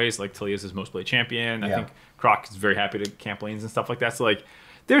in some ways. Like Talia's his most played champion. I think Croc is very happy to camp lanes and stuff like that. So like,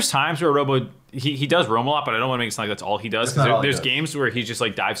 there's times where Robo he does roam a lot, but I don't want to make it sound like that's all he does. Because there's games where he just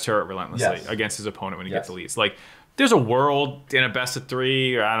like dives turret relentlessly against his opponent when he gets the leads. Like. There's a world in a best of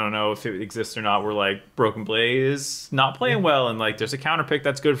 3, or I don't know if it exists or not, where like Broken Blade is not playing well, and like there's a counter pick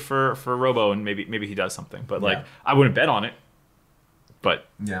that's good for Robo, and maybe he does something. But like I wouldn't bet on it. But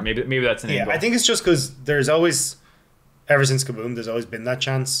maybe that's an angle. I think it's just because there's always, ever since Kaboom, there's always been that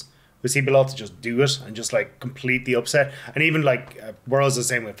chance with CBLOL to just do it and just like complete the upset. And even like World's the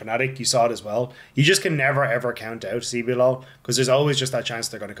same with Fnatic, you saw it as well. You just can never ever count out CBLOL because there's always just that chance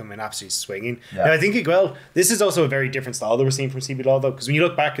they're going to come in absolutely swinging. Now I think this is also a very different style that we're seeing from CBLOL though, because when you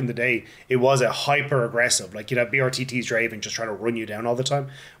look back in the day, it was a hyper aggressive, like you'd have BRTT's Draven just trying to run you down all the time.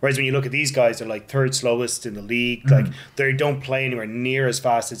 Whereas when you look at these guys, they're like third slowest in the league. Like they don't play anywhere near as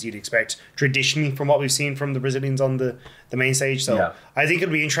fast as you'd expect traditionally from what we've seen from the Brazilians on the main stage. So I think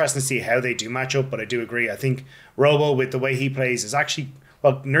it'll be interesting to see how they do match up, but I do agree. I think Robo, with the way he plays, is actually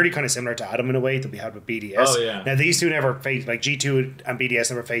nearly kind of similar to Adam in a way that we had with BDS. Oh, yeah. Now these two never faced, like G2 and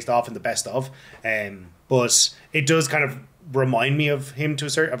BDS never faced off in the best of, but it does kind of remind me of him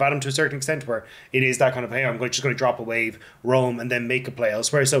of Adam to a certain extent, where it is that kind of, hey, I'm just going to drop a wave, roam, and then make a play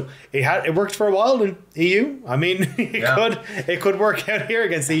elsewhere. So it worked for a while in EU. I mean, it could work out here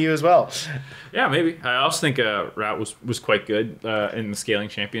against the EU as well. Yeah, maybe. I also think Rat was quite good in the scaling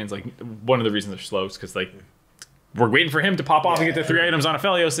champions. Like one of the reasons they're slow is because like we're waiting for him to pop off and get the 3 items on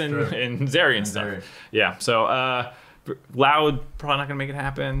Aphelios and Zeri and stuff. Yeah, so Loud probably not gonna make it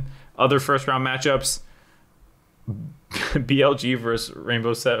happen. Other first round matchups. BLG versus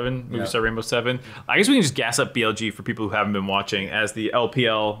Rainbow 7, Movistar Rainbow 7. I guess we can just gas up BLG for people who haven't been watching as the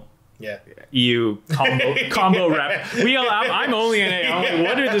LPL EU combo rep. I'm only an A.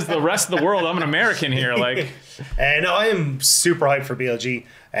 What is the rest of the world? I'm an American here. Like, no, I am super hyped for BLG.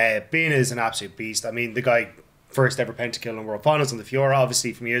 Bin is an absolute beast. I mean, the guy first ever pentakill in World Finals on the Fiora,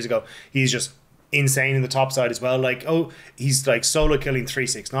 obviously from years ago. He's just insane in the top side as well. Like, he's like solo killing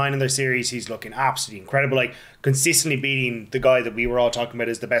 369 in their series. He's looking absolutely incredible. Like consistently beating the guy that we were all talking about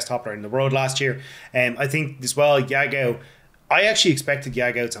as the best topper in the world last year. I think as well, Yagao. I actually expected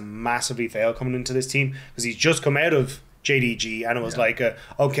Yagao to massively fail coming into this team because he's just come out of JDG and it was like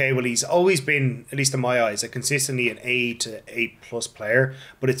okay, well, he's always been, at least in my eyes, consistently an A to A plus player,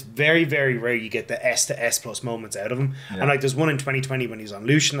 but it's very very rare you get the S to S plus moments out of him. And like there's one in 2020 when he's on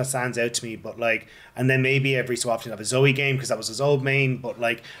Lucian that stands out to me, but like, and then maybe every so often have a Zoe game because that was his old main, but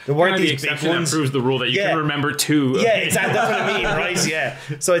like there weren't these big ones. That proves the rule that you can remember too. Yeah, exactly. That's what I mean, right? Yeah.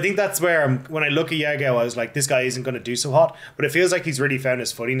 So I think that's where when I look at Yagao, I was like, this guy isn't going to do so hot, but it feels like he's really found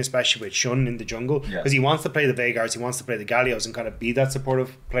his footing, especially with Shun in the jungle, because he wants to play the Vegars, he wants to play the Gallios and kind of be that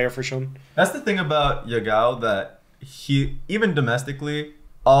supportive player for Shun. That's the thing about Yagao, that he, even domestically,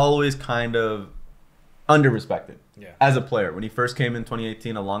 always kind of under-respected as a player. When he first came in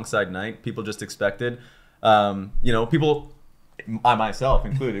 2018 alongside Knight, people just expected, people, I myself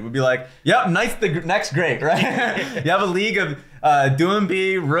included, would be like, yep, Knight's the next great, right? You have a league of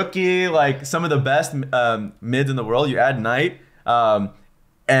Doumbé, Rookie, like some of the best mids in the world. You add Knight,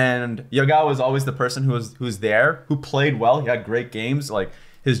 and Yagao was always the person who's there, who played well. He had great games, like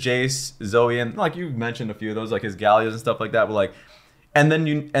his Jace, Zoe, and like you mentioned a few of those, like his Gallios and stuff like that. But like, and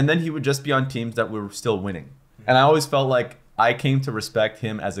then he would just be on teams that were still winning. And I always felt like I came to respect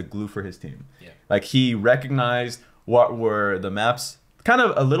him as a glue for his team. Yeah. Like he recognized what were the maps, kind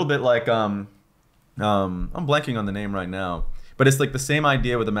of a little bit like I'm blanking on the name right now, but it's like the same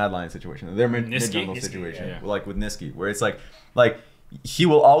idea with the Mad Lion situation, their mid-jungle situation, like with Niski, where it's like he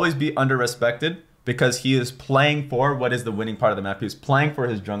will always be under-respected because he is playing for what is the winning part of the map. He's playing for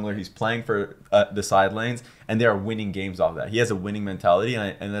his jungler. He's playing for the side lanes, and they are winning games off of that. He has a winning mentality,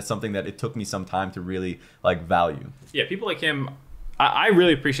 and that's something that it took me some time to really like value. Yeah, people like him, I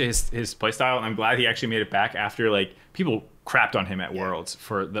really appreciate his play style, and I'm glad he actually made it back after like people crapped on him at Worlds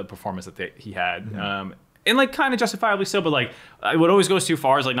for the performance that he had. and like kind of justifiably so, but like what always goes too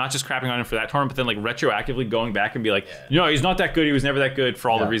far is like not just crapping on him for that tournament, but then like retroactively going back and be like, he's not that good. He was never that good for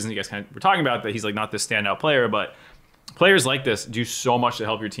all the reasons you guys kind of were talking about, that he's like not this standout player. But players like this do so much to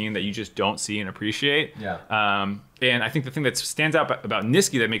help your team that you just don't see and appreciate. And I think the thing that stands out about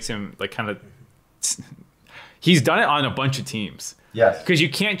Niski that makes him like kind of, he's done it on a bunch of teams. Yes. Because you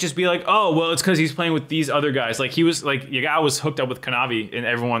can't just be like, oh, well, it's because he's playing with these other guys. Like he was like, Yaga was hooked up with Kanavi, and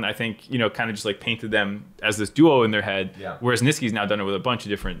everyone, I think, kind of just like painted them as this duo in their head. Yeah. Whereas Niski's now done it with a bunch of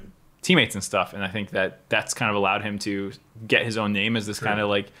different teammates and stuff. And I think that's kind of allowed him to get his own name as this kind of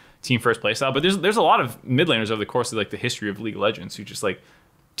like team first play style. But there's a lot of mid laners over the course of like the history of League of Legends who just like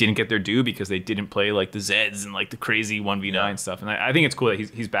didn't get their due because they didn't play like the Zeds and like the crazy 1v9 stuff. And I think it's cool that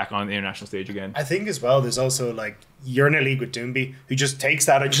he's back on the international stage again. I think as well, there's also like, you're in a league with Doomby who just takes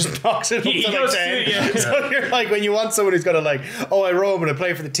that and just knocks it up to like 10. So you're like, when you want someone who's got to like, oh, I roam and I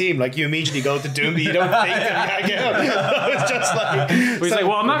play for the team, like you immediately go to Doomby. You don't think of Yaga. It's just like, he's like,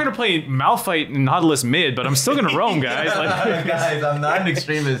 well, I'm not going to play Malphite and Nautilus mid, but I'm still going to roam, guys. Like, guys, I'm not an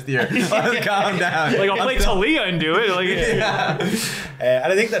extremist here. Calm down. Like, I'll play Talia and do it. Like,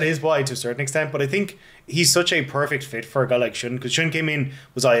 and I think that is why to a certain extent, but I think he's such a perfect fit for a guy like Shun, because Shun came in,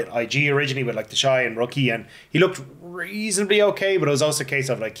 was IG originally with like the Shy and Rookie, and he looked reasonably okay, but it was also a case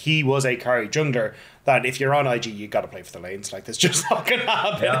of like he was a carry jungler that if you're on IG, you got to play for the lanes. Like, that's just not going to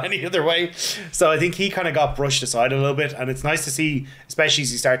happen any other way. So I think he kind of got brushed aside a little bit, and it's nice to see, especially as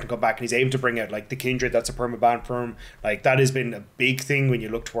he's starting to come back and he's able to bring out like the Kindred, that's a permaban for him. Like, that has been a big thing when you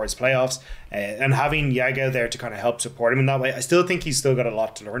look towards playoffs, and having Yaga there to kind of help support him in that way. I still think he's still got a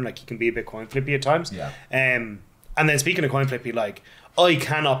lot to learn. Like, he can be a bit coin flippy at times. And then speaking of coin flippy, like, I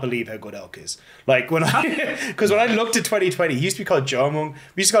cannot believe how good Elk is. Like, because when I looked at 2020, he used to be called Jomung.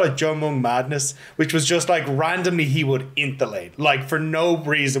 We used to call it Jomung Madness, which was just like randomly he would int the lane, like for no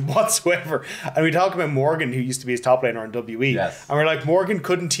reason whatsoever. And we talk about Morgan, who used to be his top laner on WE. Yes. And we're like, Morgan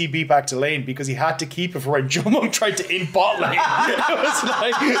couldn't TB back to lane because he had to keep it for when Jomung tried to int bot lane.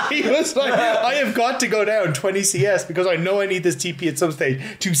 He was like, I have got to go down 20 CS because I know I need this TP at some stage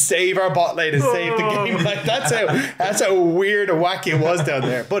to save our bot lane and save the game. Like, that's how weird and wacky it was down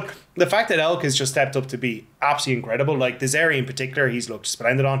there. But the fact that Elk has just stepped up to be absolutely incredible, like this area in particular, he's looked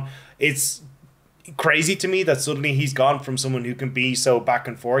splendid on. It's crazy to me that suddenly he's gone from someone who can be so back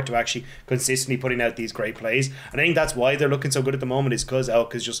and forth to actually consistently putting out these great plays. And I think that's why they're looking so good at the moment, is because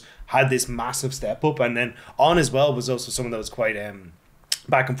Elk has just had this massive step up. And then on as well was also someone that was quite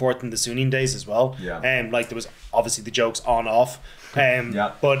back and forth in the Sunin days as well. Like, there was obviously the jokes on off,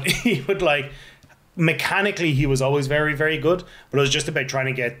 but he would like, mechanically he was always very, very good, but it was just about trying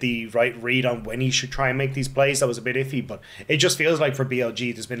to get the right read on when he should try and make these plays that was a bit iffy. But it just feels like for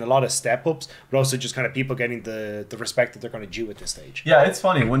BLG there's been a lot of step ups, but also just kind of people getting the respect that they're going to due at this stage. Yeah, it's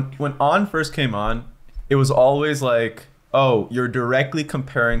funny, when On first came on, it was always like, oh, you're directly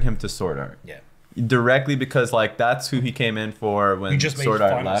comparing him to Sword Art. Directly, because like that's who he came in for when Sword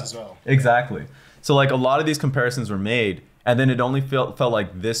Art left as well. Exactly. So like a lot of these comparisons were made, and then it only felt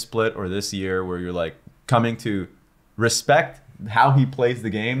like this split or this year where you're like coming to respect how he plays the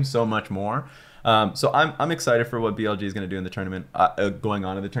game so much more. So I'm excited for what BLG is going to do in the tournament, going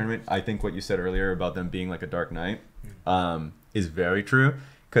on in the tournament. I think what you said earlier about them being like a Dark Knight is very true,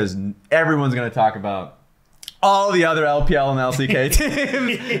 because everyone's going to talk about all the other LPL and LCK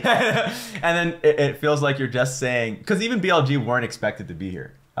teams. And then it feels like you're just saying, because even BLG weren't expected to be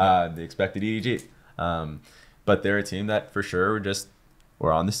here. They expected EDG. But they're a team that for sure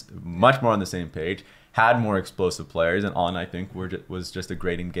were on this much more on the same page, had more explosive players, and On, I think, was just a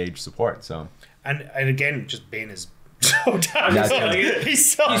great engaged support. So and again, just Bane is so damn good.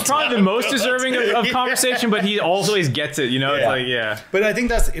 He's probably the most deserving of conversation, but he always gets it. It's like But I think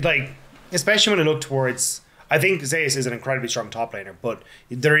that's like, especially when I look towards, I think Zeus is an incredibly strong top laner, but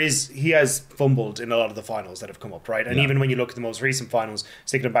he has fumbled in a lot of the finals that have come up, right? And even when you look at the most recent finals,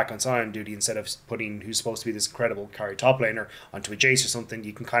 sticking him back on Sion duty instead of putting who's supposed to be this incredible carry top laner onto a Jace or something,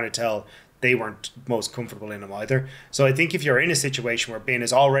 you can kind of tell they weren't most comfortable in him either. So I think if you're in a situation where Bane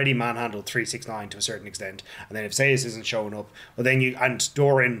has already manhandled 369 to a certain extent, and then if Zeus isn't showing up, well then and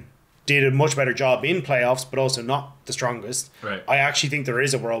Doran did a much better job in playoffs, but also not the strongest. Right. I actually think there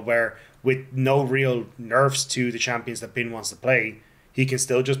is a world where, with no real nerfs to the champions that Bin wants to play, he can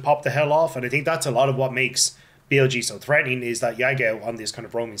still just pop the hell off. And I think that's a lot of what makes BLG so threatening, is that Yaga on this kind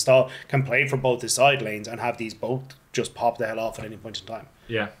of roaming style can play from both his side lanes and have these both just pop the hell off at any point in time.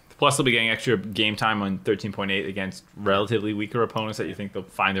 Yeah. Plus, they'll be getting extra game time on 13.8 against relatively weaker opponents that you think they'll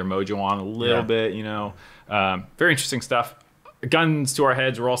find their mojo on a little bit, Very interesting stuff. Guns to our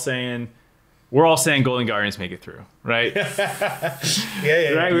heads, we're all saying we're all saying Golden Guardians make it through, right?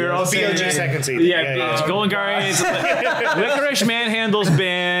 Right? We were all saying PSG second seed. Golden Guardians, Licorice manhandles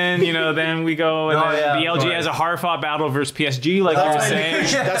Ben, you know, then we go, and then BLG has a hard-fought battle versus PSG, like you were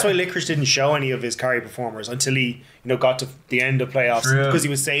saying. That's why Licorice didn't show any of his carry performers until he, you know, got to the end of playoffs because he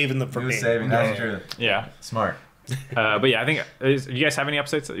was saving them from being. That's true. Yeah. Smart. But yeah, I think, do you guys have any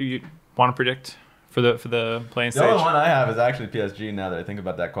upsets that you want to predict for the playing stage? The only one I have is actually PSG now that I think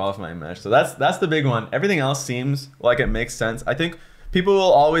about that qualifying match. So that's the big one. Everything else seems like it makes sense. I think people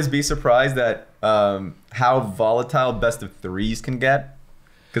will always be surprised at how volatile best of threes can get.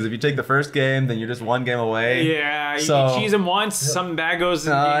 Because if you take the first game, then you're just one game away. Yeah, you cheese them once, something bad goes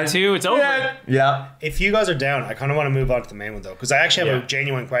in game two, it's over. Yeah. If you guys are down, I kind of want to move on to the main one though, because I actually have a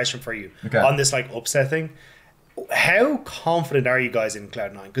genuine question for you on this like upset thing. How confident are you guys in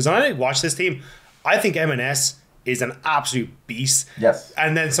Cloud9? Because when I watch this team, I think MNS is an absolute beast. Yes.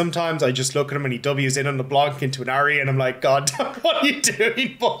 And then sometimes I just look at him and he W's in on the block into an Ari and I'm like, God, what are you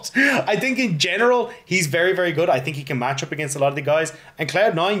doing? But I think in general, he's very, very good. I think he can match up against a lot of the guys. And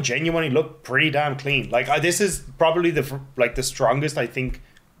Cloud9 genuinely look pretty damn clean. Like this is probably the strongest I think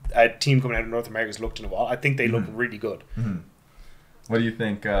a team coming out of North America's looked in a while. I think they look really good. What do you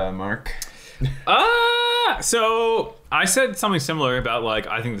think, Mark? So I said something similar about like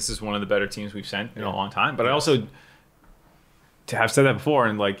I think this is one of the better teams we've sent in a long time, but I also have said that before,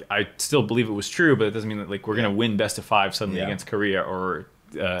 and like I still believe it was true, but it doesn't mean that like we're gonna win best of 5 suddenly against Korea or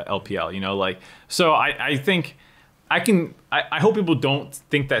LPL, you know, like so I think I hope people don't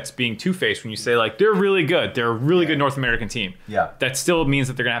think that's being two-faced when you say like they're really good, they're a really good North American team. Yeah, that still means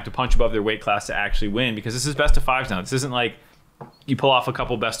that they're gonna have to punch above their weight class to actually win, because this is best of 5s now. This isn't like you pull off a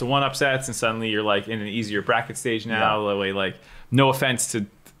couple best of 1 upsets and suddenly you're like in an easier bracket stage now. Like, no offense to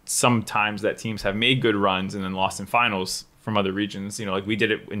sometimes that teams have made good runs and then lost in finals from other regions. You know, like we did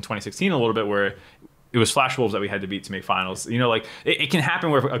it in 2016 a little bit where it was Flash Wolves that we had to beat to make finals. You know, like it can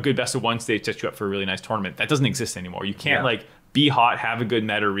happen where a good best of 1 stage sets you up for a really nice tournament. That doesn't exist anymore. You can't like be hot, have a good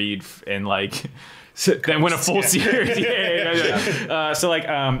meta read, and like then win a full series. So like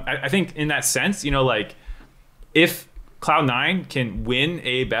I think in that sense, you know, like if Cloud9 can win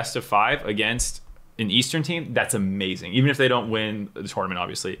a best of 5 against an Eastern team, that's amazing. Even if they don't win the tournament,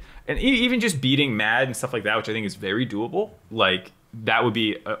 obviously. And even just beating Mad and stuff like that, which I think is very doable, like that would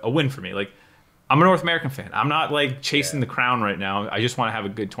be a win for me. Like I'm a North American fan. I'm not like chasing the crown right now. I just want to have a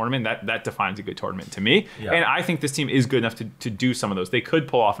good tournament. That defines a good tournament to me. And I think this team is good enough to do some of those. They could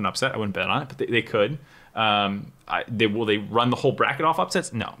pull off an upset. I wouldn't bet on it, but they could. Will they run the whole bracket off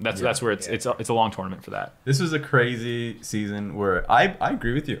upsets? No, that's where it's a long tournament for that. This was a crazy season where I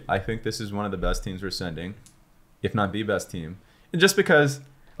agree with you. I think this is one of the best teams we're sending, if not the best team. And just because,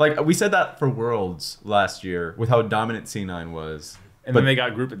 like we said that for Worlds last year with how dominant C9 was. And then they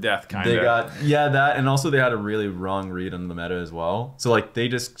got group of death, kind of. They got that, and also they had a really wrong read on the meta as well. So like they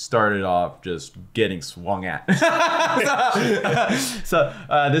just started off just getting swung at. so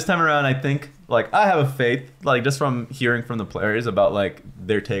this time around, I think like I have a faith, like just from hearing from the players about like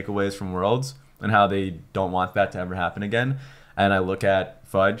their takeaways from Worlds and how they don't want that to ever happen again. And I look at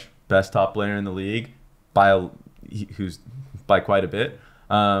Fudge, best top player in the league, who's by quite a bit.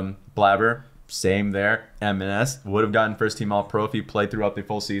 Blabber. Same there. MNS would have gotten first team all pro if he played throughout the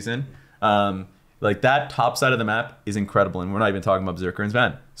full season. Like that top side of the map is incredible, and we're not even talking about Berserker and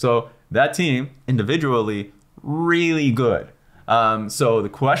Sven. So that team individually really good. So the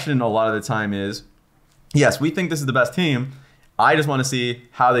question a lot of the time is, yes, we think this is the best team. I just want to see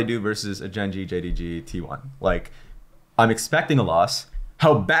how they do versus a Gen G, JDG, T1. Like I'm expecting a loss.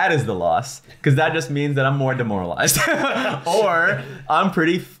 How bad is the loss? Because that just means that I'm more demoralized. Or I'm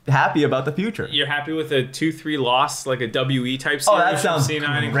pretty happy about the future. You're happy with a 2-3 loss, like a WE type series? Oh, that sounds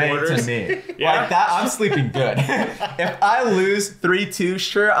C9 great to me. Like that, I'm sleeping good. If I lose 3-2,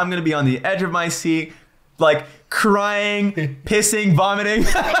 sure, I'm going to be on the edge of my seat, like crying, pissing, vomiting,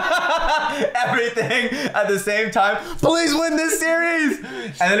 everything at the same time. Please win this series.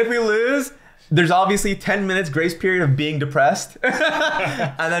 And then if we lose, there's obviously 10 minutes grace period of being depressed.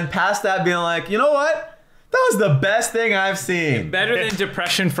 And then past that being like, you know what? That was the best thing I've seen. Better than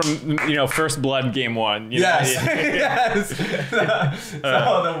depression from, you know, First Blood game 1. Yes.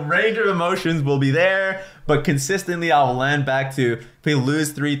 So the range of emotions will be there, but consistently I will land back to if we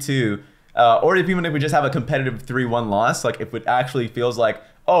lose 3-2, or even if we just have a competitive 3-1 loss, like if it actually feels like,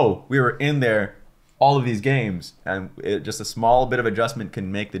 oh, we were in there all of these games and just a small bit of adjustment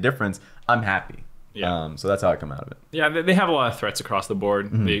can make the difference, I'm happy. Yeah. So that's how I come out of it. Yeah, they have a lot of threats across the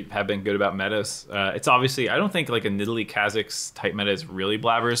board. They have been good about metas. It's obviously, I don't think like a Nidalee Kha'Zix type meta is really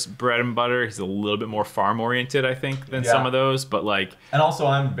Blabber's bread and butter. He's a little bit more farm oriented, I think, than some of those. But like, and also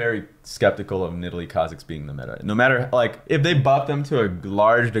I'm very skeptical of Nidalee Kha'Zix being the meta. No matter like if they buff them to a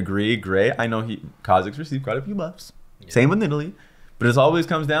large degree, great. I know Kha'Zix received quite a few buffs. Yeah. Same with Nidalee, but it always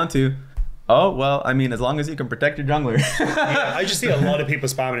comes down to, oh, well, I mean, as long as you can protect your jungler. Yeah, I just see a lot of people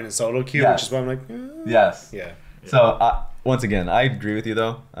spamming in a solo queue, which is why I'm like, yes. Yeah. So, once again, I agree with you,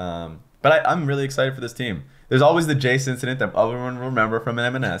 though. But I'm really excited for this team. There's always the Jace incident that everyone will remember from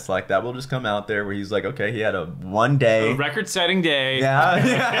an M&S. Like, that will just come out there where he's like, okay, he had a record-setting day.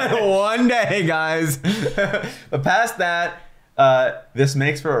 Yeah, one day, guys. But past that, this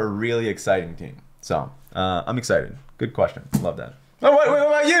makes for a really exciting team. So, I'm excited. Good question. Love that. Oh, what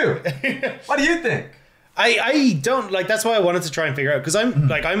about you? What do you think? I don't like. That's why I wanted to try and figure out, because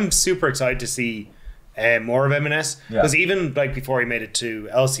I'm super excited to see more of M&S, because even like before he made it to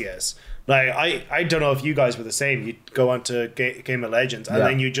LCS, like I don't know if you guys were the same. You'd go on to Game of Legends and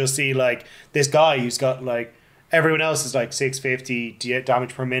then you just see like this guy who's got like, everyone else is like 650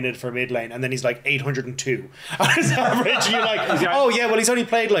 damage per minute for mid lane, and then he's like 802 on his average. And you're like, oh yeah, well he's only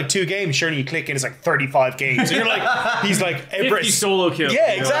played like 2 games. Sure, and you click in, it's like 35 games. And you're like, he's like 50 solo kills.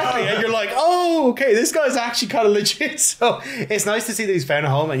 Yeah, exactly. And you're like, oh, okay, this guy's actually kind of legit. So it's nice to see that he's found a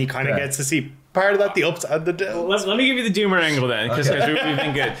home, and you kind of get to see part of that, the ups and the downs. Let me give you the doomer angle then, because we've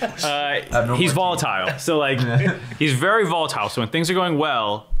been good. He's volatile, so like he's very volatile. So when things are going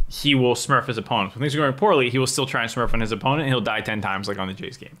well, he will smurf his opponent. When things are going poorly, he will still try and smurf on his opponent, and he'll die 10 times like on the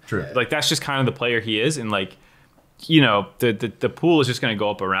Jace game. True. Like that's just kind of the player he is, and like, you know, the pool is just going to go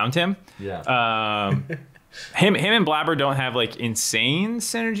up around him. Yeah. Him and Blabber don't have like insane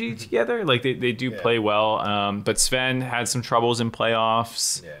synergy together. Like they do play well. But Sven had some troubles in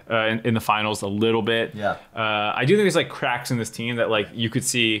playoffs, in the finals a little bit. Yeah. I do think there's like cracks in this team that like you could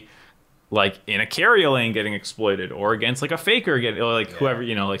see, like in a carrier lane getting exploited, or against like a faker getting, or like whoever,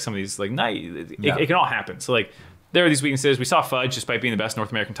 you know, like some of these like it can all happen. So like there are these weaknesses. We saw Fudge, despite being the best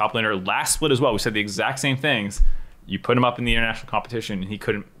North American top laner last split as well. We said the exact same things. You put him up in the international competition, and he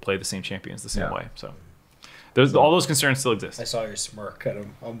couldn't play the same champions the same way. So all those concerns still exist. I saw your smirk,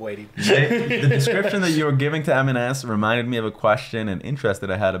 and I'm waiting. The description that you were giving to M&S reminded me of a question and interest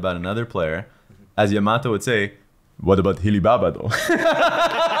that I had about another player. As Yamato would say, what about Hilibaba though?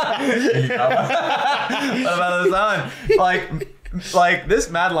 What about Hassan? Like this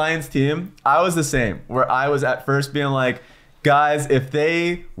Mad Lions team, I was the same. Where I was at first being like, guys, if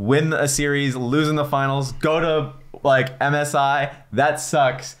they win a series, lose in the finals, go to like MSI, that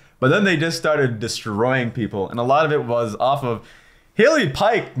sucks. But then they just started destroying people, and a lot of it was off of Hilly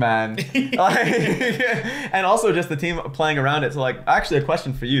Pike, man. And also just the team playing around it. So like, actually a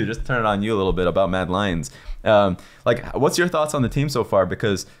question for you, just to turn it on you a little bit about Mad Lions. Like, what's your thoughts on the team so far?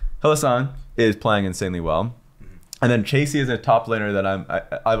 Because Hilasan is playing insanely well. And then Chasey is a top laner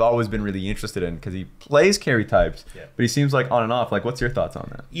that I've always been really interested in, because he plays carry types, but he seems like on and off. Like, what's your thoughts on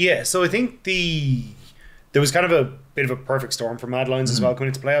that? Yeah, so I think there was kind of a bit of a perfect storm for Mad Lions as well coming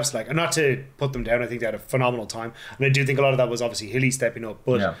into playoffs. Like, and not to put them down, I think they had a phenomenal time, and I do think a lot of that was obviously Hilly stepping up.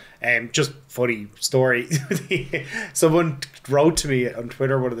 But just funny story, someone wrote to me on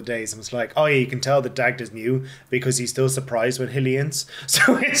Twitter one of the days and was like, "Oh yeah, you can tell that Dagda's new because he's still surprised when Hilly ends."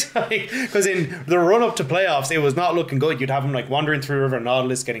 So it's like, because in the run up to playoffs, it was not looking good. You'd have him like wandering through River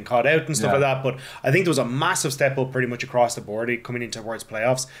Nautilus, getting caught out and stuff like that. But I think there was a massive step up pretty much across the board coming into towards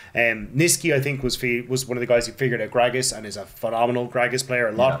playoffs. Niski, I think, was one of the guys who figured out Gragas, and is a phenomenal Gragas player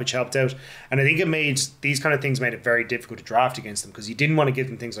a lot, which helped out. And I think it made these kind of things made it very difficult to draft against them, because you didn't want to give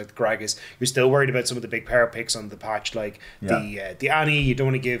them things like the Gragas. You're still worried about some of the big power picks on the patch, like the Annie. You don't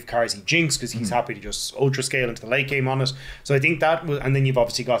want to give Karzi Jinx because he's happy to just ultra scale into the late game on it. So I think that was, and then you've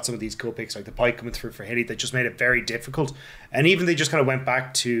obviously got some of these cool picks like the Pike coming through for Hilly that just made it very difficult. And even they just kind of went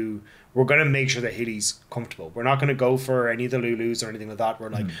back to, we're going to make sure that Hilly's comfortable. We're not going to go for any of the Lulus or anything like that. We're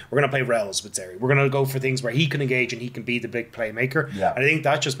like, we're going to play Rels with Zeri. We're going to go for things where he can engage and he can be the big playmaker. And I think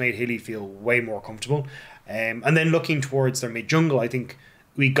that just made Hilly feel way more comfortable. And then looking towards their mid jungle, I think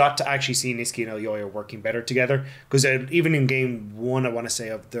we got to actually see Niski and Elyoya working better together, because even in game 1, I want to say,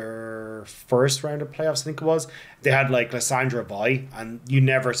 of their first round of playoffs, I think it was, they had like Lysandra Vi, and you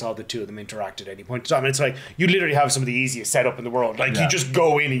never saw the two of them interact at any point in time. And it's like, you literally have some of the easiest setup in the world. Like, you just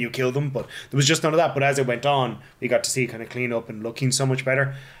go in and you kill them, but there was just none of that. But as it went on, we got to see kind of clean up and looking so much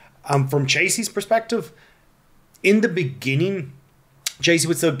better. From Chasey's perspective, in the beginning, Jace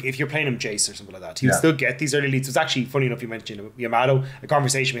would still, if you're playing him Jace or something like that, he would still get these early leads. It was actually funny enough you mentioned Yamato, a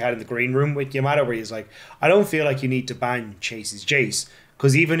conversation we had in the green room with Yamato, where he's like, I don't feel like you need to ban Chase's Jace,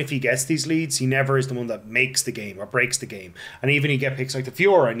 because even if he gets these leads, he never is the one that makes the game or breaks the game. And even you get picks like the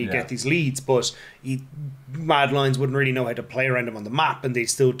Fiora and you get these leads, but Mad Lions wouldn't really know how to play around him on the map, and they'd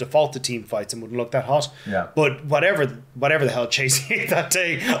still default to team fights and wouldn't look that hot. Yeah. But whatever the hell Chasey ate that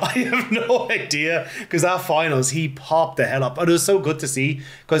day, I have no idea, because that finals, he popped the hell up. And it was so good to see,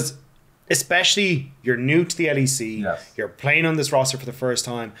 because especially you're new to the LEC, you're playing on this roster for the first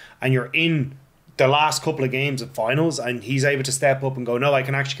time, and you're in the last couple of games of finals, and he's able to step up and go, no, I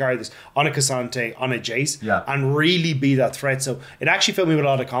can actually carry this on a Cassante, on a Jace, and really be that threat. So it actually filled me with a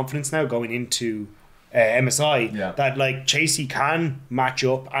lot of confidence now going into MSI, that like Chasey can match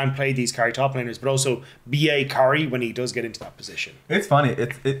up and play these carry top laners, but also be a carry when he does get into that position. It's funny.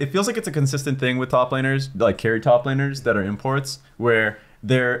 It feels like it's a consistent thing with top laners, like carry top laners that are imports, where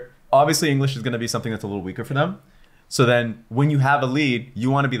they're obviously English is going to be something that's a little weaker for them. So then when you have a lead, you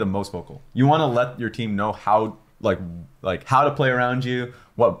want to be the most vocal. You want to let your team know how like how to play around you,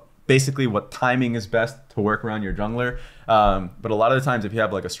 what timing is best to work around your jungler. But a lot of the times if you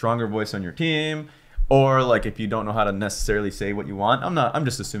have like a stronger voice on your team, or like if you don't know how to necessarily say what you want, I'm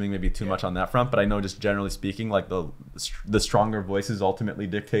just assuming maybe too much on that front, but I know just generally speaking, like the stronger voices ultimately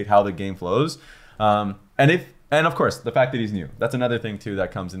dictate how the game flows. And of course, the fact that he's new, that's another thing too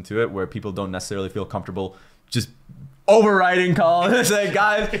that comes into it, where people don't necessarily feel comfortable just overriding call and say,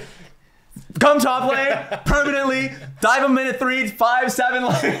 guys, come top lane permanently, dive a minute 3, 5, 7,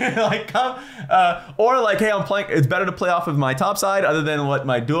 like come, or like, hey, I'm playing. It's better to play off of my top side, other than what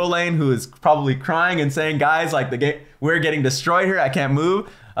my duo lane, who is probably crying and saying, guys, like the game, we're getting destroyed here. I can't move.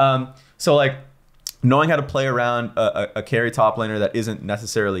 So like knowing how to play around a carry top laner that isn't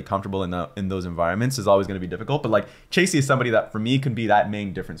necessarily comfortable in those environments is always going to be difficult. But like Chasey is somebody that for me can be that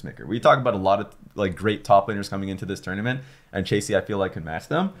main difference maker. We talk about a lot of like great top laners coming into this tournament, and Chasey I feel like can match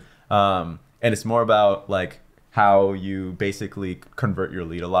them. And it's more about like how you basically convert your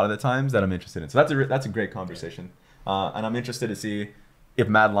lead a lot of the times that I'm interested in. So that's a great conversation, and I'm interested to see if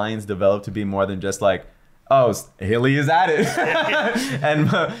Mad Lions develop to be more than just like, oh, Hilly is at it.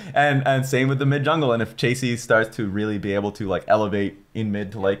 and same with the mid jungle. And if Chasey starts to really be able to like elevate in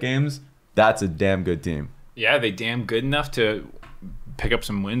mid to late games, that's a damn good team. Yeah, they damn good enough to pick up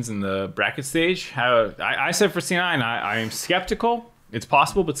some wins in the bracket stage. I said for C9, I'm skeptical. It's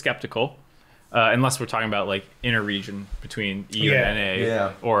possible, but skeptical. Unless we're talking about like inner region between EU and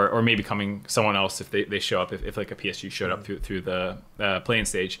NA, or maybe coming someone else if they show up, if like a PSG showed up through the playing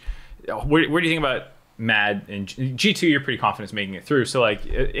stage. Where do you think about Mad and G2? You're pretty confident making it through. So like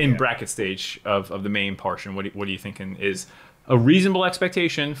in bracket stage of the main portion, what are you thinking is a reasonable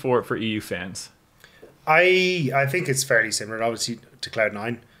expectation for EU fans? I think it's fairly similar, obviously, to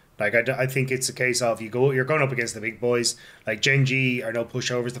Cloud9. Like I think it's a case of you're going up against the big boys. Like Gen G are no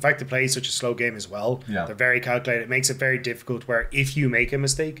pushovers. The fact they play such a slow game as well, they're very calculated. It makes it very difficult where if you make a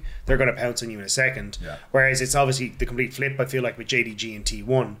mistake, they're going to pounce on you in a second. Whereas it's obviously the complete flip, I feel like, with JDG and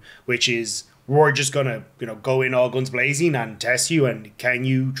T1, which is we're just going to go in all guns blazing and test you, and can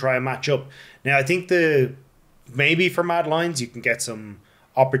you try and match up. Now I think maybe for Mad Lions you can get some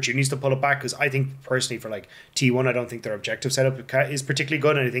opportunities to pull it back, because I think personally for like T1, I don't think their objective setup is particularly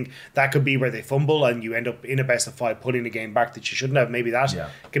good, and I think that could be where they fumble and you end up in a best of 5 putting the game back that you shouldn't have. Maybe that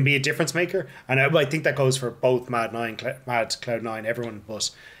can be a difference maker, and I think that goes for both Mad Cloud9, everyone.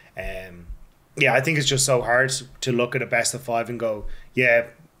 But I think it's just so hard to look at a best of 5 and go,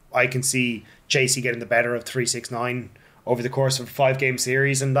 I can see Chasey getting the better of 369 over the course of a 5-game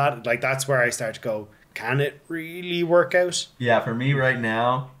series, and that's where I start to go, can it really work out? Yeah, for me right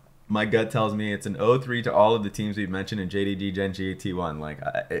now, my gut tells me it's an 0-3 to all of the teams we've mentioned in JDG, Gen G, T1. Like,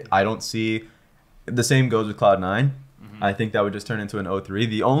 I don't see... The same goes with Cloud9. Mm-hmm. I think that would just turn into an 0-3.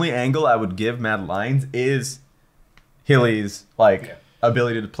 The only angle I would give Mad Lions is Hilly's,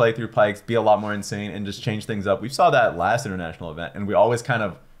 ability to play through pikes, be a lot more insane, and just change things up. We saw that last international event, and we always kind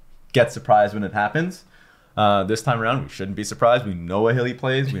of get surprised when it happens. This time around, we shouldn't be surprised. We know what Hilly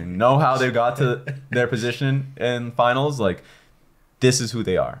plays. We know how they got to their position in finals. Like, this is who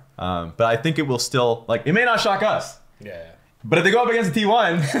they are. But I think it will still, it may not shock us. Yeah. But if they go up against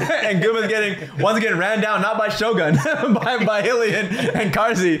T1 and Guma's once again ran down, not by Shogun, by Hilly and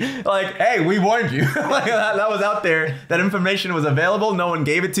Karzi, hey, we warned you. That was out there. That information was available. No one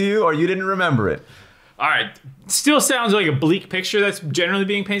gave it to you, or you didn't remember it. All right. Still sounds like a bleak picture that's generally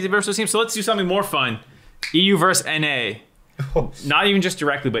being painted versus teams. So let's do something more fun. EU versus NA. Not even just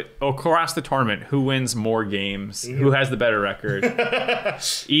directly, but across the tournament. Who wins more games? EU. Who has the better record?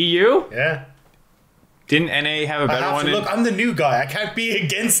 EU? Yeah. Didn't NA have a better one? Look, I'm the new guy. I can't be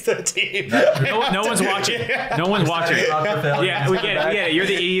against the team. No one's watching. No one's watching. Yeah, we get it. You're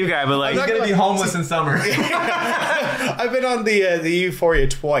the EU guy, but like, he's gonna be homeless in summer. I've been on the Divephoria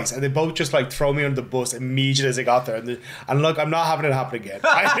twice, and they both just like throw me under the bus immediately as I got there. And look, I'm not having it happen again.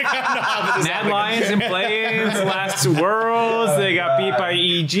 I think I'm not having this Mad happen Lions again. in play-ins, last Worlds, they got beat by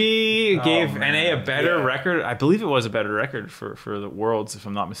EG. Gave NA a better record. I believe it was a better record for the Worlds, if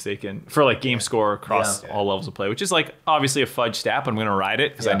I'm not mistaken, for like game score across all levels of play, which is like obviously a fudge stat, but I'm gonna ride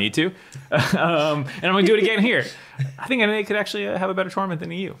it because I need to. And I'm gonna do it again here. I think NA could actually have a better tournament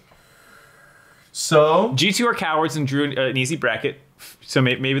than EU. So G2 are cowards and drew an easy bracket, so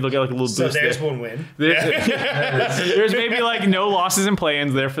maybe they'll get like a little boost. So there's one win. There's maybe like no losses in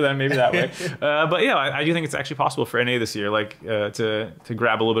play-ins there for them, maybe that way. But yeah, I do think it's actually possible for NA this year, like to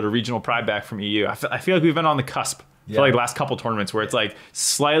grab a little bit of regional pride back from EU. I feel like we've been on the cusp for like the last couple tournaments where it's like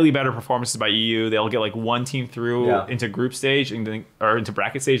slightly better performances by EU. They'll get like one team through into group stage and then, or into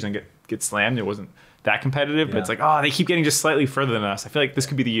bracket stage and get slammed. It wasn't that competitive, but it's like, oh, they keep getting just slightly further than us. I feel like this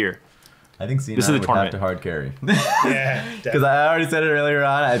could be the year. I think C9 this is the would tournament. have to hard carry. Yeah, because I already said it earlier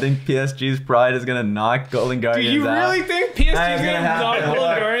on. I think PSG's pride is gonna knock Golden Guardians out. Do you really think PSG is gonna knock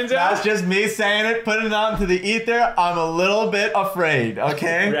Golden Guardians out? That's just me saying it, putting it out into the ether. I'm a little bit afraid.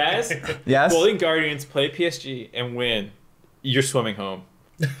 Okay. Raz, yes. Golden Guardians play PSG and win. You're swimming home.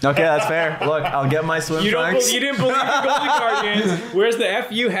 Okay, that's fair. Look, I'll get my swim trunks. You didn't believe the Golden Guardians. Where's the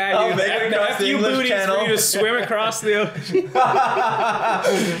FU hat? You the FU booties for you to swim across the ocean.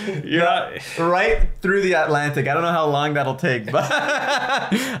 You're not right through the Atlantic. I don't know how long that'll take, but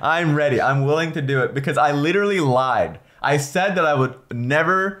I'm ready. I'm willing to do it because I literally lied. I said that I would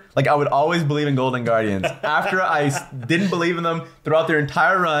never, like I would always believe in Golden Guardians. After I didn't believe in them throughout their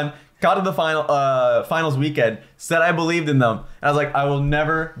entire run, got to the finals weekend, said I believed in them, and I was like, I will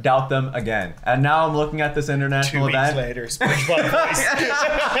never doubt them again. And now I'm looking at this international 2 event. weeks later, SpongeBob voice.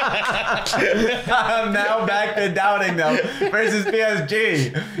 I'm now back to doubting them versus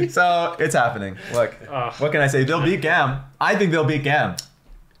PSG. So it's happening. Look, what can I say? They'll beat GAM. I think they'll beat GAM.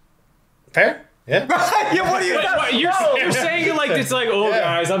 Fair? Yeah. Yeah, what are you You're saying it like it's like, oh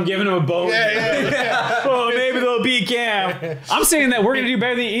guys, I'm giving them a bone. Oh, maybe they'll beat GAM. I'm saying that we're gonna do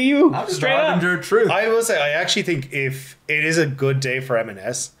better than EU. I'm straight up. Truth. I will say, I actually think if it is a good day for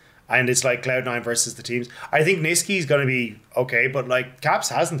M&S and it's like Cloud9 versus the teams, I think Niski's going to be okay, but like Caps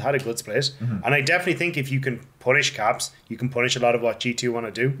hasn't had a good split. And I definitely think if you can punish Caps, you can punish a lot of what G2 want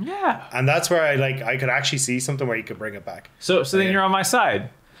to do. Yeah. And that's where I could actually see something where you could bring it back. So then you're on my side.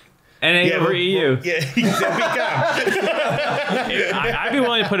 NA over EU. Yeah, I'd be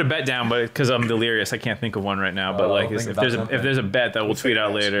willing to put a bet down, but because I'm delirious, I can't think of one right now. But like, if there's a bet that we'll tweet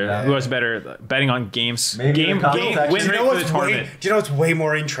out later, who has better betting on games, win rate for the tournament. Do you know what's way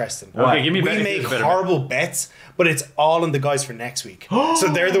more interesting? Okay, give me a bet. We make horrible bets, but it's all on the guys for next week. So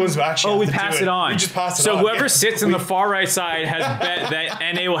they're the ones who actually. We pass it on. We just pass it on. on. So whoever sits in the far right side has bet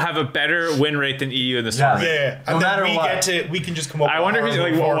that NA will have a better win rate than EU in this tournament. Yeah, and then we can just come up. I wonder if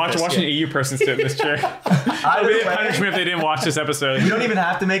like watch an EU person sit in this chair. It'll be a punishment if they didn't watch this episode. You don't even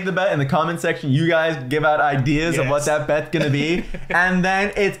have to make the bet in the comment section. You guys give out ideas of what that bet's gonna be, and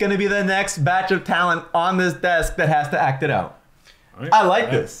then it's gonna be the next batch of talent on this desk that has to act it out. I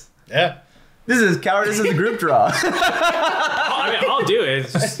like this. Yeah. This is cowardice is a group draw. I mean, I'll do it.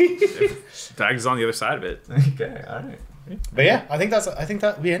 It's just Dagda's on the other side of it. Okay, all right. But yeah, I think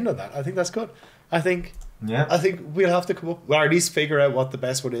that we end on that. I think that's good. I think we'll have to come up, or at least figure out what the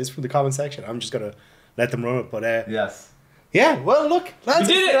best one is from the comment section. I'm just gonna let them run it. But yes. Yeah, well, look, lads,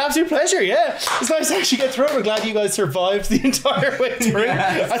 we did it's been an absolute pleasure. Yeah, it's nice to actually get through it. We're glad you guys survived the entire way through.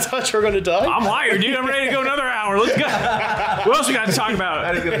 I thought you were going to die. I'm wired, dude. I'm ready to go another hour. Let's go. What else we got to talk about?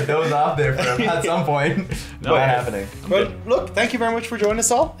 I was going to doze off there at some point. Not happening. Well, look, thank you very much for joining us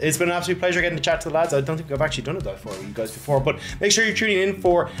all. It's been an absolute pleasure getting to chat to the lads. I don't think I've actually done it for you guys before, but make sure you're tuning in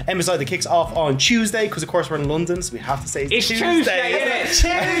for MSI that kicks off on Tuesday, because of course we're in London, so we have to say it's Tuesday.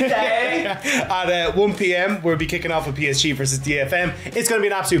 Tuesday. At 1 p.m. we'll be kicking off with PSG versus DFM. It's going to be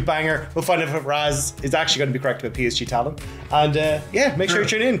an absolute banger. We'll find out if Raz is actually going to be correct about PSG Talon. And yeah, make sure you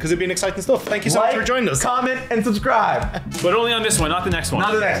tune in because it'll be an exciting stuff. Thank you so much for joining us. Comment and subscribe. But only on this one, not the next one.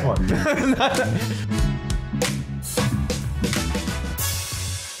 Not the next one.